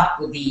have come up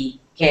with the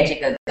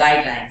caretaker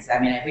guidelines. I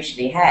mean, I wish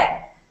they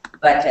had,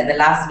 but at the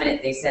last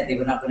minute they said they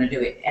were not going to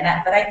do it.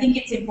 But I think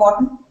it's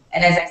important,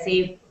 and as I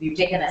say, we've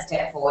taken a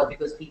step forward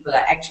because people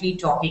are actually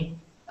talking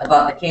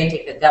about the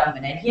caretaker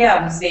government. And here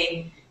I would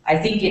say, I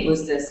think it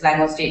was the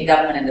Selangor state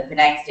government and the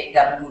Penang state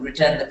government who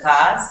returned the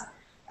cars.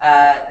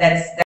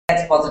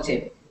 That's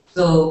positive.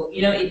 So,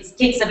 you know, it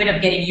takes a bit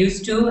of getting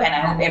used to, and I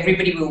hope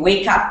everybody will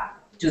wake up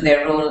to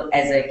their role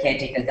as a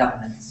caretaker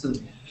government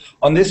soon.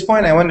 On this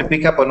point, I want to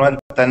pick up on what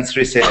Tan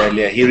Sri said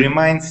earlier. He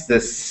reminds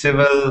the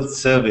civil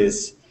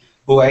service,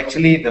 who are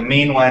actually the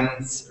main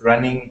ones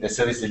running the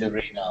service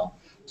delivery now.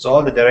 So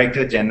all the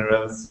director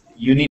generals,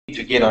 you need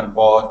to get on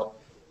board,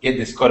 get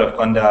this code of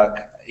conduct.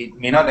 It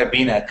may not have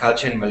been a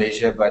culture in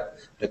Malaysia, but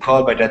the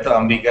call by Dato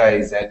Ambiga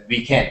is that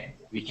we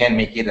can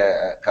make it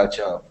a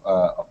culture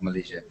of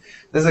Malaysia.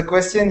 There's a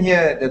question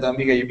here, Dato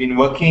Ambiga, you've been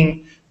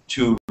working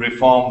to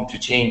reform, to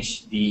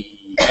change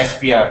the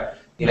SPR,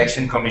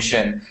 Election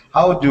Commission.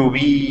 How do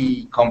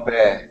we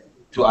compare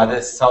to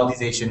other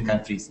Southeast Asian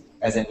countries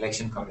as an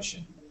election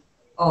commission?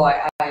 Oh,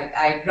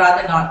 I'd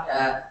rather not.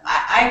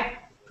 I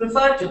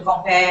prefer to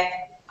compare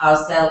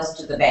ourselves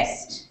to the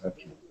best.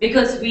 Okay.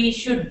 Because we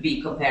should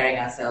be comparing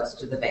ourselves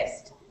to the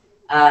best.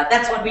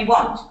 That's what we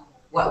want.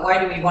 Why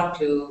do we want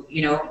to,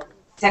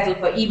 settle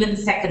for even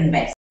second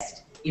best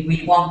if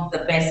we want the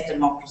best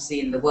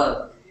democracy in the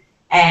world?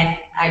 And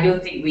I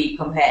don't think we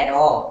compare at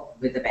all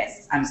with the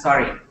best. I'm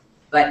sorry.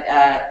 But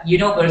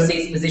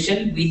BERSIH's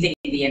position, we think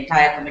the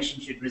entire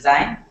commission should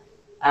resign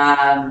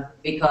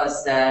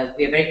because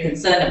we are very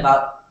concerned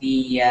about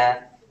the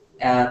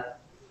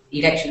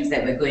elections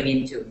that we're going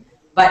into.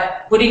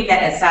 But putting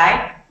that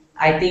aside,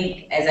 I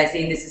think, as I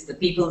say, this is the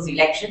people's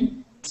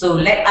election, so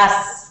let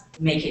us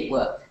make it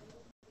work.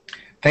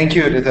 Thank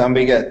you, Dato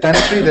Ambiga. Tan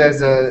Sri,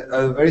 there's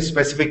a very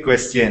specific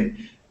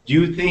question. Do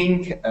you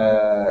think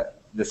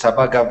the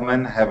Sabah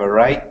government have a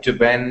right to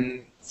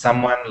ban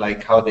someone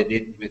like how they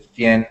did with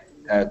Tien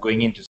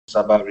going into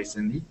Sabah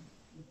recently?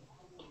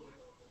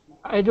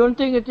 I don't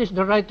think it is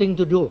the right thing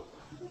to do.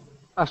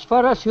 As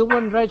far as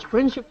human rights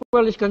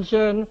principle is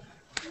concerned,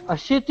 a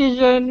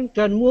citizen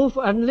can move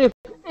and live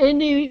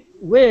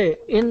anywhere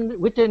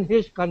within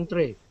his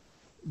country.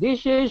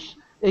 This is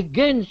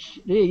against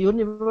the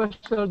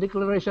Universal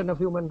Declaration of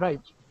Human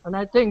Rights. And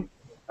I think,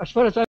 as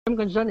far as I'm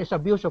concerned, it's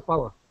abuse of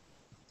power.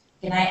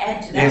 Can I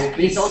add to that? Yes,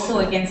 please. It's also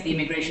against the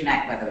Immigration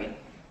Act, by the way,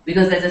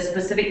 because there's a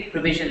specific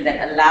provision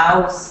that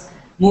allows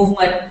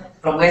movement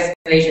from West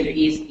Malaysia to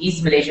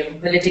East Malaysia for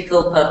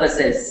political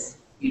purposes.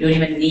 You don't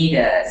even need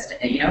a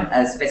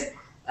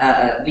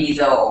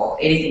visa or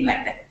anything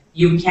like that.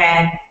 You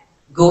can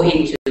go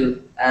into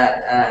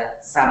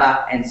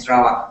Sabah and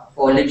Sarawak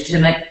for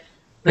legitimate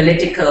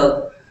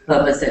political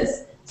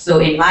purposes. So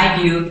in my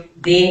view,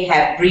 they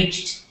have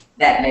breached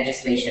that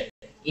legislation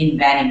in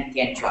banning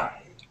Tien Chua.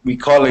 We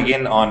call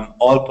again on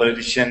all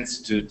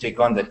politicians to take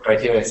on that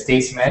criteria as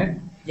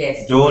statesmen.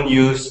 Yes. Don't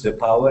use the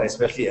power,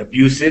 especially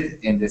abuse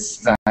it in this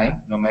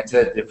time, no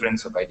matter the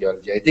difference of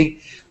ideology. I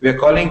think we are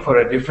calling for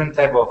a different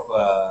type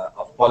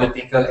of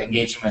political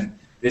engagement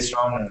this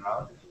round and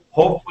round.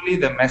 Hopefully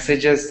the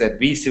messages that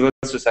we civil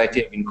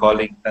society have been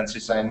calling, Tan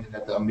Sri Simon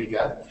Dato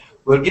Ambiga,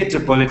 will get to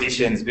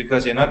politicians,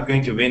 because you're not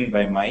going to win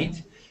by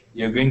might.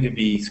 You're going to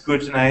be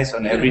scrutinized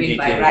on every detail.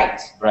 By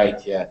right.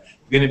 Right, yeah.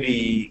 You're going to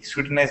be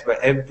scrutinized by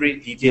every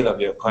detail of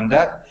your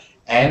conduct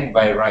and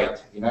by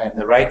right. And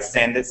the right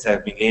standards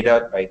have been laid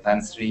out by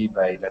Tan Sri,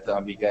 by Dato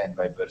Ambiga, and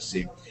by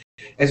BERSIH.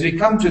 As we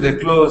come to the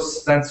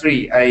close, Tan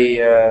Sri,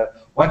 I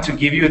want to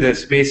give you the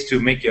space to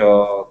make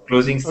your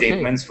closing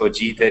statements for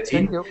GE-13.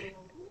 Thank you.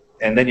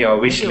 And then your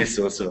wish list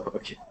also.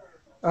 Okay.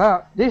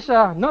 These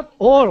are not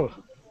all,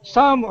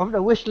 some of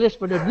the wish list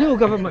for the new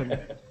government.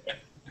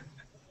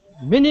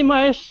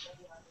 Minimize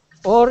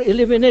or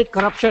eliminate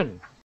corruption.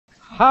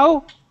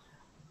 How?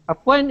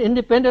 Appoint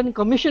independent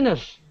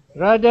commissioners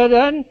rather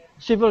than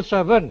civil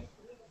servant.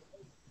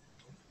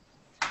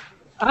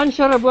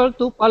 Answerable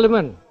to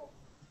Parliament,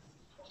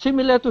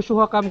 similar to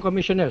SUHAKAM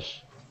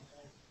commissioners.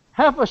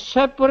 Have a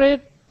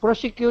separate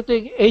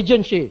prosecuting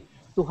agency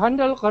to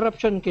handle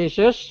corruption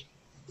cases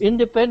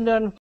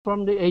independent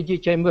from the AG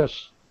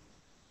chambers.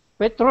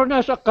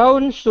 Petronas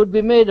accounts should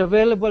be made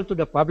available to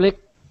the public.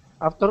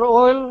 After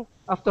all,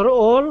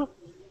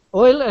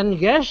 oil and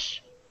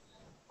gas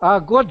are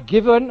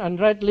God-given and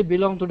rightly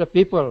belong to the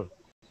people.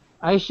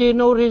 I see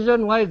no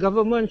reason why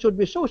government should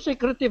be so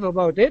secretive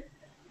about it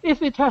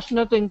if it has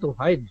nothing to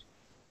hide.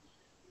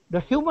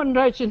 The human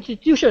rights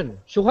institution,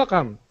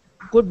 SUHAKAM,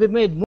 could be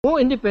made more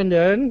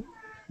independent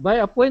by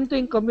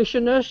appointing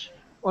commissioners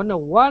on a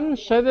 1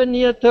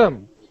 7-year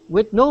term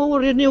with no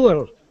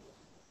renewal.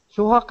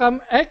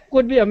 SUHAKAM Act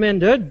could be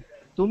amended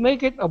to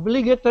make it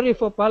obligatory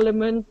for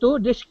Parliament to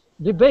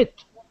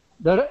debate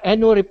the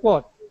annual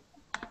report.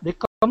 The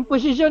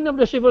composition of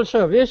the civil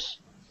service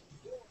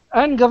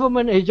and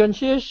government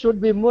agencies should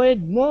be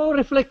made more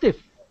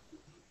reflective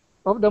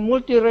of the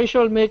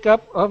multiracial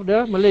makeup of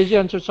the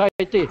Malaysian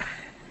society.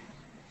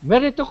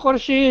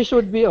 Meritocracy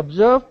should be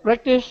observed,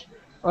 practiced,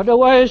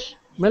 otherwise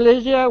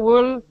Malaysia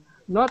will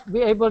not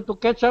be able to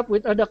catch up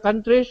with other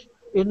countries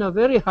in a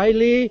very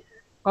highly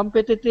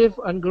competitive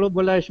and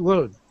globalized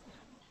world.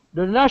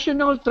 The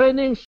National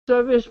Training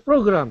Service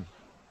Program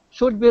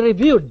should be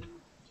reviewed.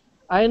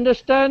 I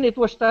understand it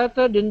was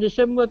started in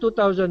December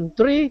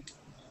 2003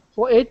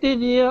 for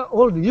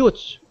 18-year-old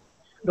youths.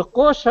 The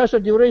course has a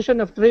duration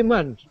of 3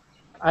 months.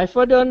 I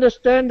further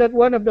understand that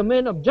one of the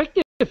main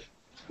objectives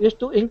is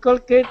to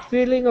inculcate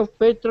feeling of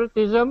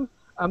patriotism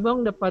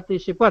among the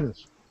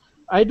participants.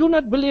 I do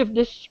not believe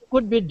this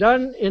could be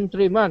done in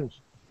 3 months.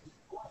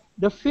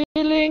 The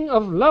feeling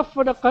of love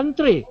for the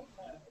country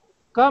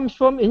comes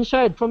from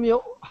inside, from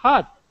your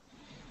heart,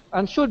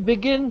 and should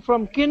begin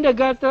from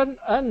kindergarten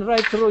and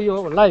right through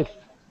your life.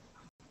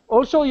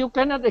 Also, you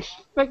cannot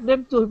expect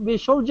them to be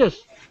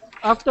soldiers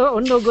after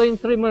undergoing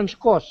 3 months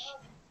course.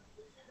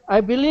 I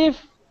believe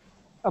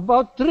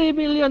about 3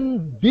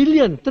 billion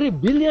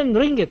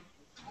ringgit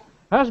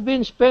has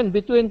been spent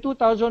between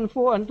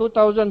 2004 and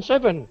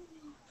 2007.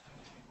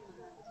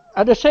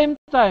 At the same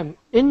time,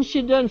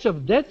 incidents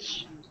of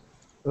deaths,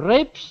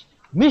 rapes,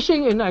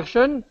 missing in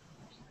action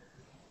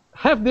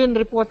have been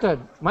reported.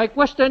 My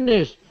question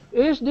is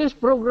this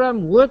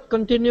program worth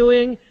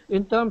continuing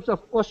in terms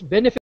of cost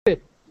benefit?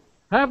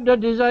 Have the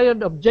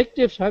desired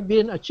objectives have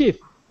been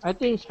achieved? I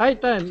think it's high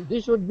time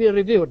this should be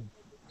reviewed.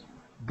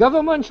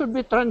 Government should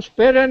be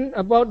transparent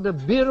about the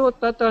Biro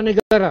Tata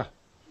Negara.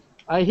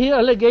 I hear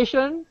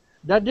allegation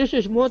that this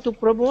is more to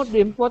promote the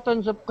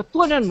importance of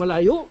Ketuhanan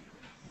Melayu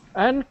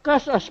and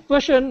cast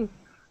aspersion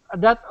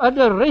that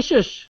other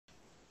races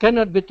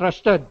cannot be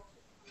trusted.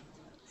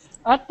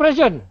 At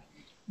present,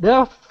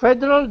 the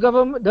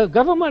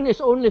government is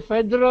only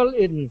federal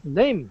in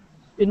name,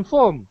 in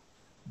form,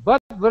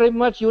 but very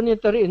much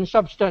unitary in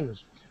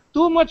substance.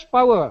 Too much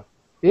power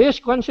is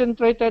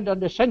concentrated at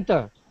the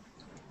center.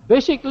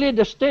 Basically,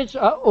 the states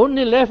are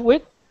only left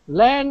with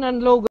land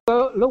and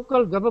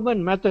local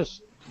government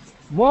matters.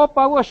 More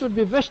power should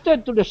be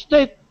vested to the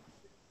state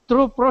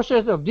through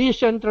process of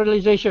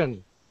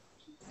decentralization.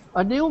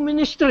 A new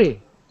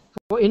ministry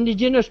for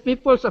indigenous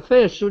people's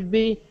affairs should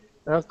be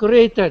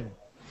created.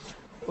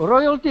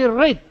 Royalty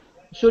rate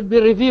should be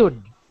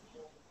reviewed.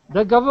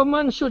 The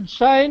government should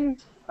sign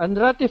and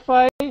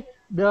ratify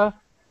the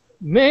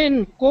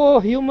main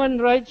core human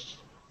rights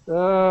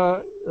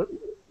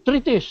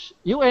treaties,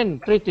 UN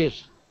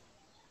treaties.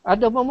 At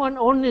the moment,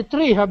 only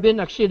 3 have been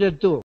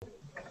acceded to.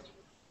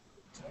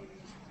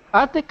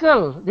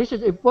 Article, this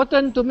is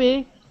important to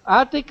me,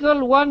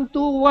 Article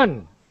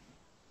 121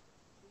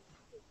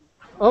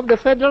 of the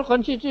Federal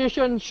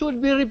Constitution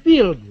should be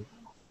repealed.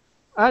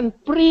 And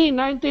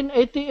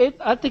pre-1988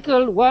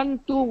 Article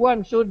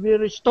 121 should be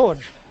restored.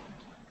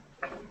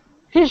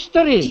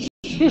 History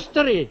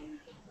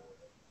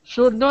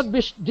should not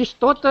be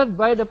distorted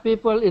by the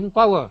people in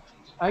power.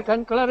 I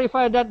can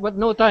clarify that, but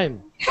no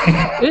time.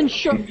 In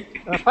short,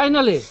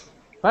 finally,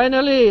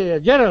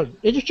 Gerald,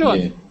 in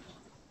short,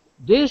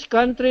 this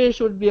country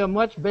should be a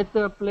much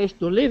better place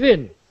to live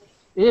in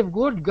if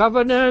good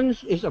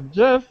governance is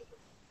observed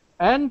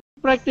and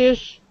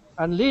practiced,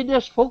 and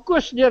leaders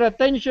focus their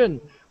attention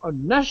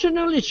on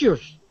national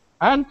issues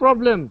and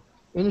problems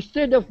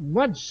instead of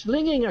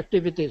mudslinging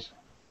activities.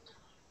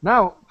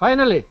 Now,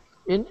 finally,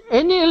 in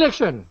any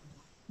election,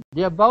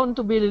 there are bound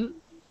to be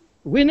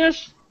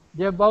winners,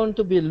 there are bound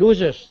to be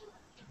losers.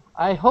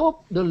 I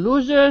hope the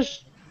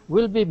losers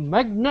will be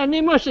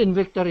magnanimous in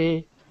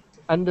victory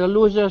and the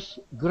losers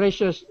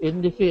gracious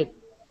in defeat.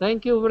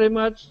 Thank you very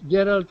much,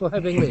 Gerald, for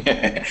having me.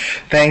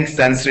 Thanks,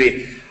 Tan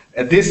Sri.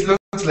 This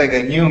looks like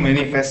a new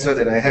manifesto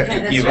that I have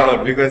to give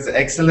out, because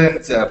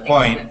excellent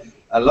point.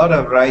 A lot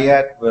of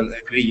Rakyat will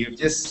agree. You've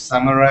just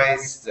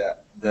summarized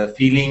the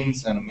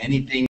feelings and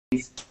many things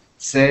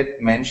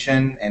said,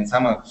 mentioned, and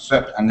some are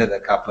swept under the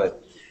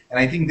carpet. And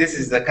I think this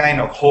is the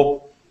kind of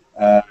hope,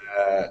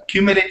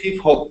 cumulative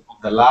hope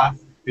of the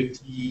last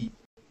 50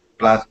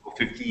 plus or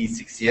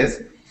 56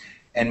 years,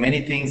 and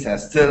many things are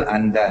still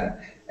undone.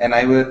 And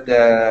I would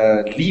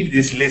leave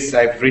this list.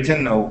 I've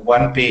written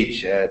one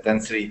page,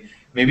 Tan Sri.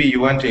 Maybe you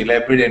want to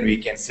elaborate and we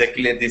can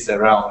circulate this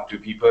around to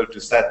people to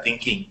start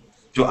thinking,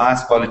 to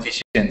ask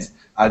politicians,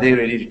 are they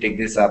ready to take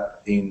this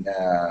up in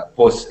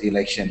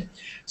post-election?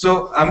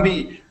 So,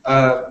 Ambi,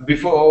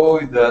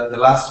 before the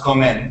last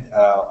comment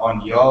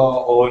on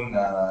your own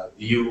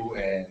view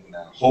and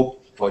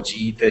hope for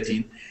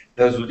GE-13,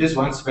 there was just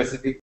one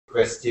specific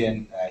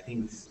question, I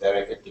think this is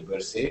directed to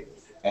BERSIH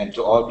and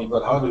to all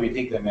people. How do we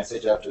take the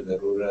message out to the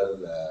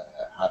rural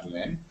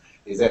heartland?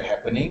 Is that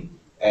happening?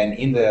 And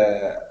in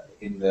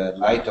the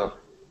light of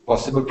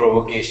possible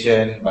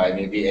provocation by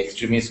maybe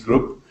extremist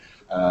group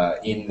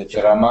in the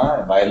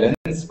ceramah,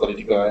 violence,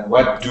 political,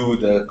 what do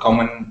the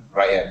common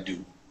rakyat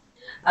do?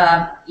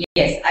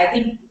 Yes, I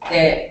think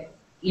the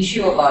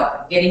issue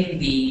about getting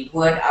the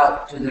word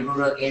out to the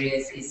rural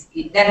areas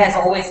that has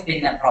always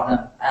been a problem.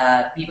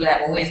 People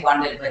have always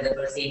wondered whether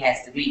BERSIH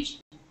has to reach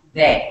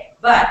there.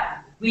 But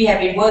we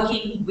have been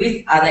working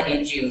with other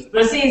NGOs.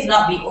 BERSIH is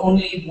not the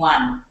only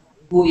one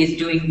who is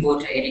doing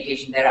voter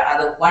education. There are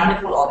other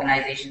wonderful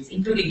organizations,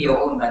 including your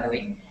own, by the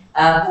way,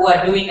 who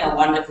are doing a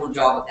wonderful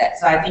job of that.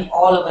 So I think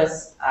all of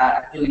us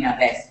are doing our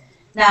best.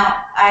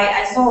 Now,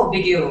 I saw a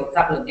video a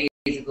couple of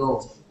days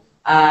ago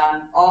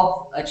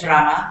of a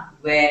ceramah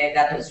where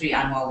Dato Sri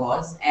Anwar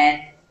was,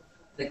 and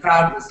the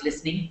crowd was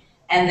listening,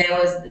 and there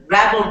was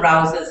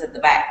rabble-rousers at the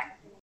back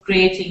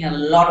creating a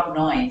lot of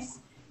noise.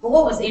 But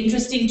what was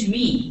interesting to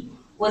me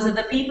was that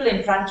the people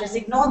in front just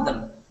ignored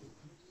them.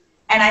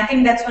 And I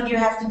think that's what you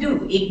have to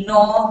do,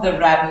 ignore the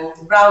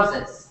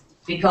rabble-rousers,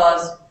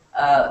 because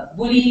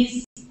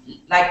bullies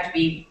like to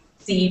be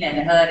seen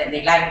and heard, and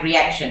they like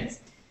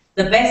reactions.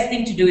 The best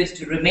thing to do is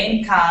to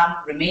remain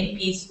calm, remain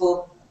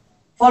peaceful,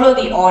 follow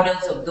the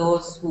orders of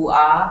those who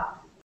are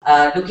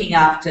looking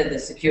after the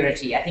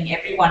security. I think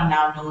everyone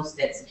now knows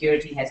that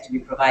security has to be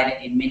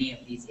provided in many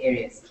of these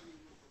areas.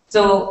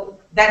 So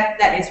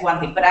that is one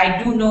thing. But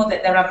I do know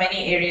that there are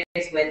many areas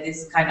where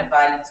this kind of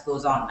violence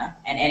goes on,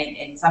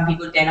 and some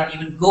people dare not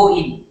even go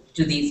in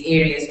to these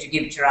areas to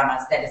give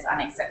ceramahs. That is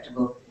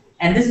unacceptable.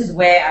 And this is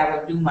where I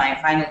will do my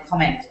final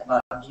comment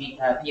about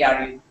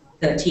PRU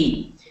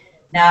 13.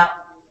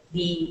 Now,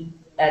 the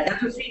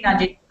Dato Sri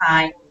Najib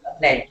signed a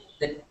pledge,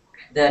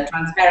 the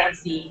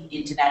Transparency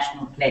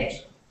International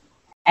Pledge.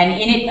 And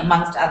in it,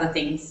 amongst other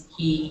things,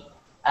 he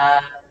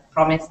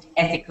promised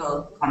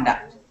ethical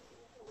conduct.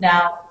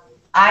 Now,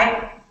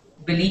 I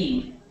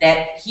believe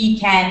that he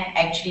can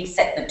actually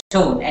set the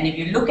tone. And if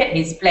you look at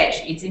his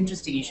pledge, it's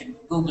interesting, you should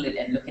Google it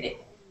and look at it.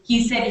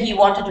 He said he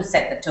wanted to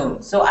set the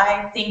tone. So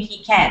I think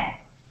he can.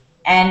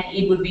 And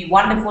it would be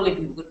wonderful if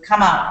he would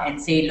come out and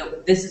say,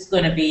 look, this is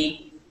going to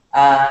be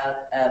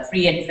a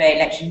free and fair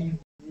election,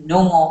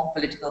 no more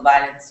political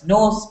violence,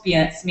 no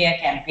smear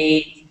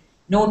campaigns,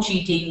 no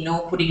cheating, no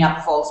putting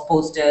up false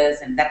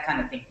posters and that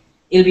kind of thing.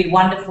 It'll be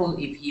wonderful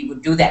if he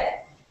would do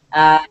that.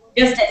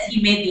 Just as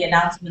he made the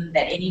announcement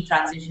that any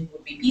transition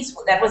would be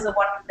peaceful, that was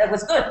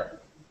good.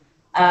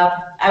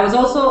 I was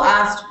also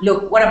asked,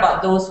 look, what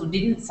about those who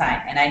didn't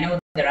sign? And I know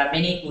there are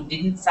many who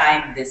didn't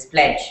sign this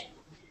pledge.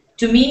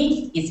 To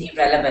me, it's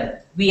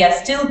irrelevant. We are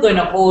still going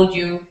to hold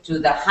you to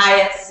the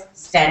highest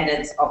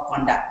standards of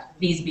conduct.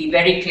 Please be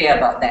very clear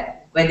about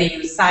that, whether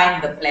you sign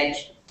the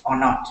pledge or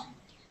not.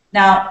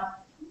 Now,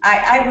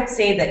 I would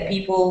say that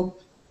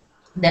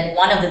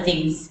one of the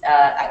things,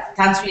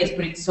 Tan Sri has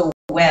put it so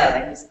well,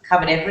 and he's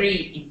covered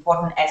every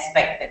important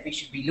aspect that we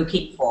should be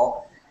looking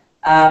for.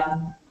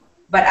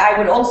 But I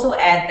would also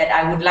add that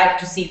I would like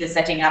to see the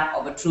setting up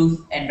of a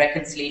Truth and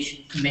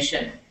Reconciliation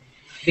Commission,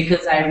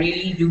 because I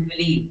really do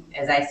believe,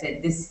 as I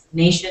said, this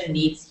nation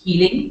needs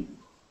healing.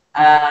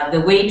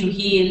 The way to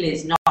heal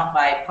is not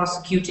by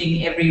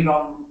prosecuting every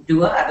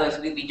wrongdoer, otherwise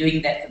we'll be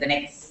doing that for the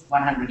next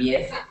 100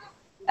 years.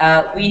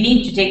 We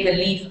need to take a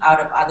leaf out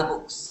of other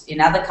books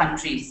in other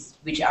countries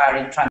which are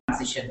in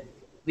transition.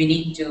 We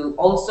need to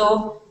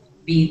also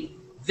be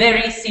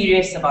very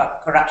serious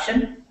about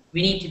corruption.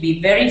 We need to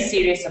be very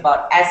serious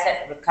about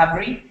asset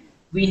recovery.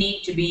 We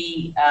need to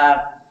be,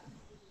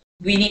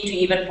 we need to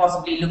even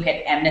possibly look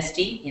at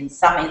amnesty in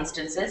some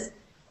instances.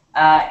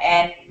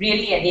 And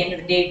really, at the end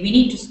of the day, we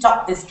need to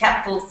stop this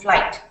capital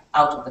flight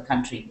out of the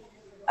country.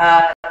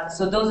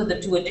 So those are the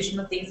two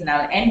additional things, and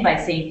I'll end by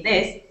saying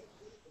this.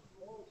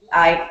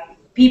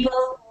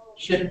 People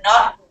should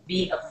not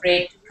be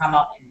afraid to come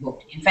out and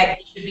vote. In fact,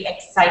 they should be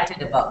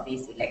excited about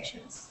these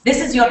elections. This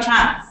is your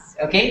chance,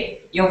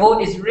 okay? Your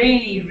vote is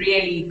really,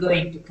 really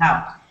going to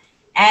count.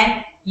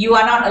 And you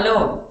are not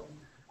alone.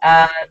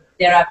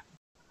 There are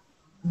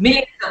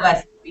millions of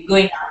us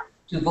going out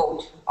to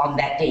vote on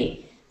that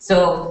day.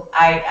 So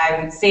I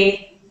would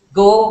say,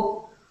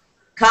 go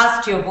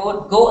cast your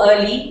vote, go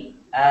early,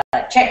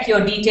 check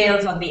your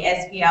details on the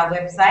SPR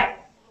website,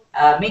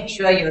 make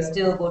sure you're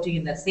still voting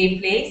in the same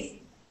place,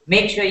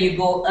 make sure you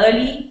go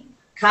early,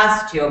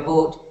 cast your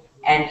vote,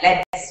 and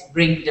let's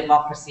bring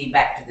democracy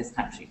back to this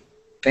country.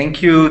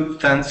 Thank you,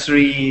 Tan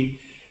Sri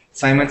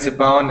Simon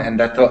Sipaun and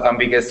Dato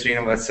Ambiga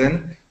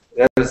Srinivasan.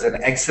 That was an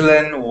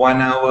excellent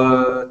 1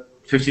 hour,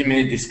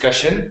 15-minute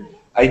discussion.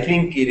 I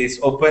think it has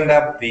opened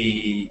up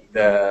the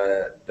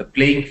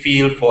playing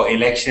field for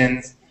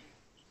elections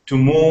to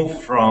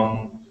move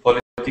from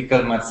political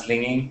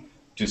mudslinging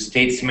to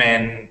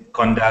statesman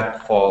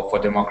conduct for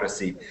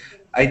democracy.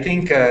 I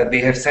think they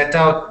have set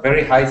out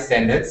very high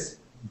standards,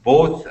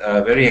 both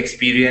very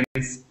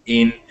experienced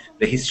in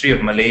the history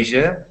of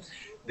Malaysia.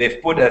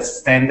 They've put a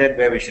standard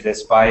where we should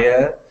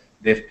aspire.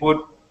 They've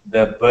put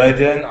the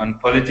burden on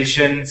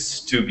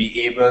politicians to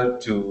be able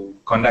to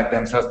conduct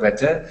themselves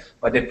better,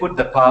 but they put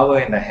the power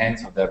in the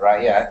hands of the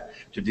rakyat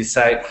to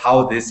decide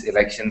how these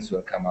elections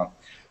will come out.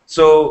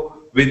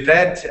 So with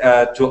that,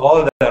 to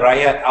all the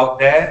rakyat out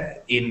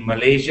there in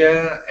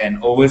Malaysia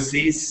and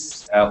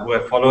overseas who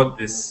have followed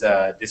this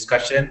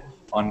discussion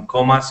on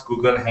KOMAS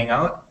Google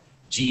Hangout,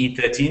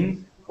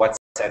 GE-13, what's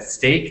at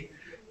stake,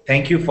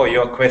 thank you for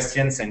your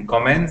questions and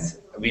comments.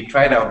 We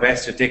tried our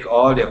best to take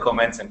all your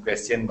comments and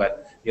questions,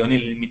 but the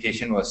only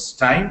limitation was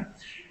time.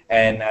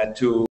 And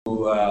to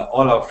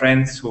all our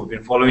friends who've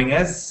been following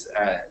us,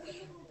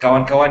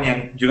 kawan-kawan yang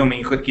juga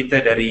mengikut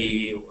kita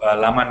dari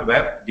laman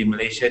web di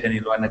Malaysia dan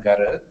di luar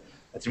negara,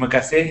 terima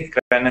kasih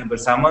kerana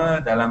bersama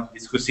dalam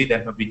diskusi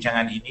dan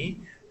perbincangan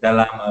ini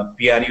dalam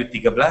PRU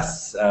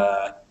 13,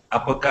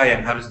 apakah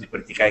yang harus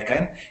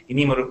dipertikaikan.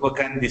 Ini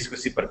merupakan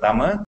diskusi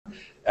pertama.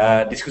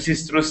 Diskusi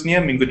seterusnya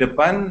minggu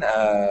depan,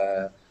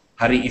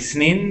 hari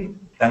Isnin,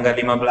 tanggal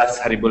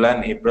 15 hari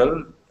bulan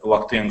April,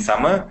 waktu yang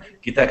sama,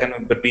 kita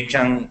akan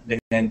berbincang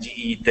dengan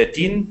GE-13,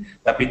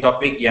 tapi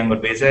topik yang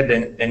berbeza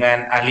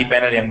dengan ahli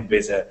panel yang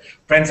berbeza.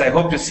 Friends, I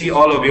hope to see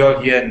all of you all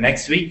here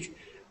next week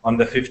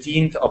on the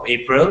 15th of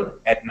April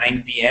at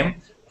 9 p.m.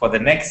 for the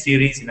next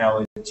series in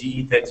our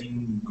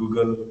GE-13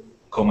 Google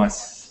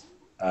KOMAS,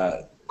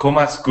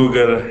 KOMAS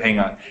Google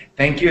Hangout.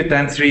 Thank you,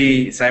 Tan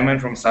Sri Simon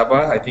from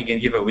Sabah. I think you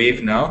can give a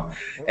wave now.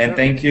 And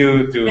thank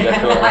you to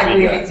Dato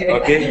Ambiga.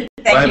 Okay,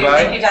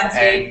 bye-bye. Thank you, Tan Sri.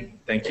 And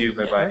thank you,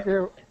 bye-bye. Thank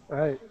you.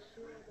 Right.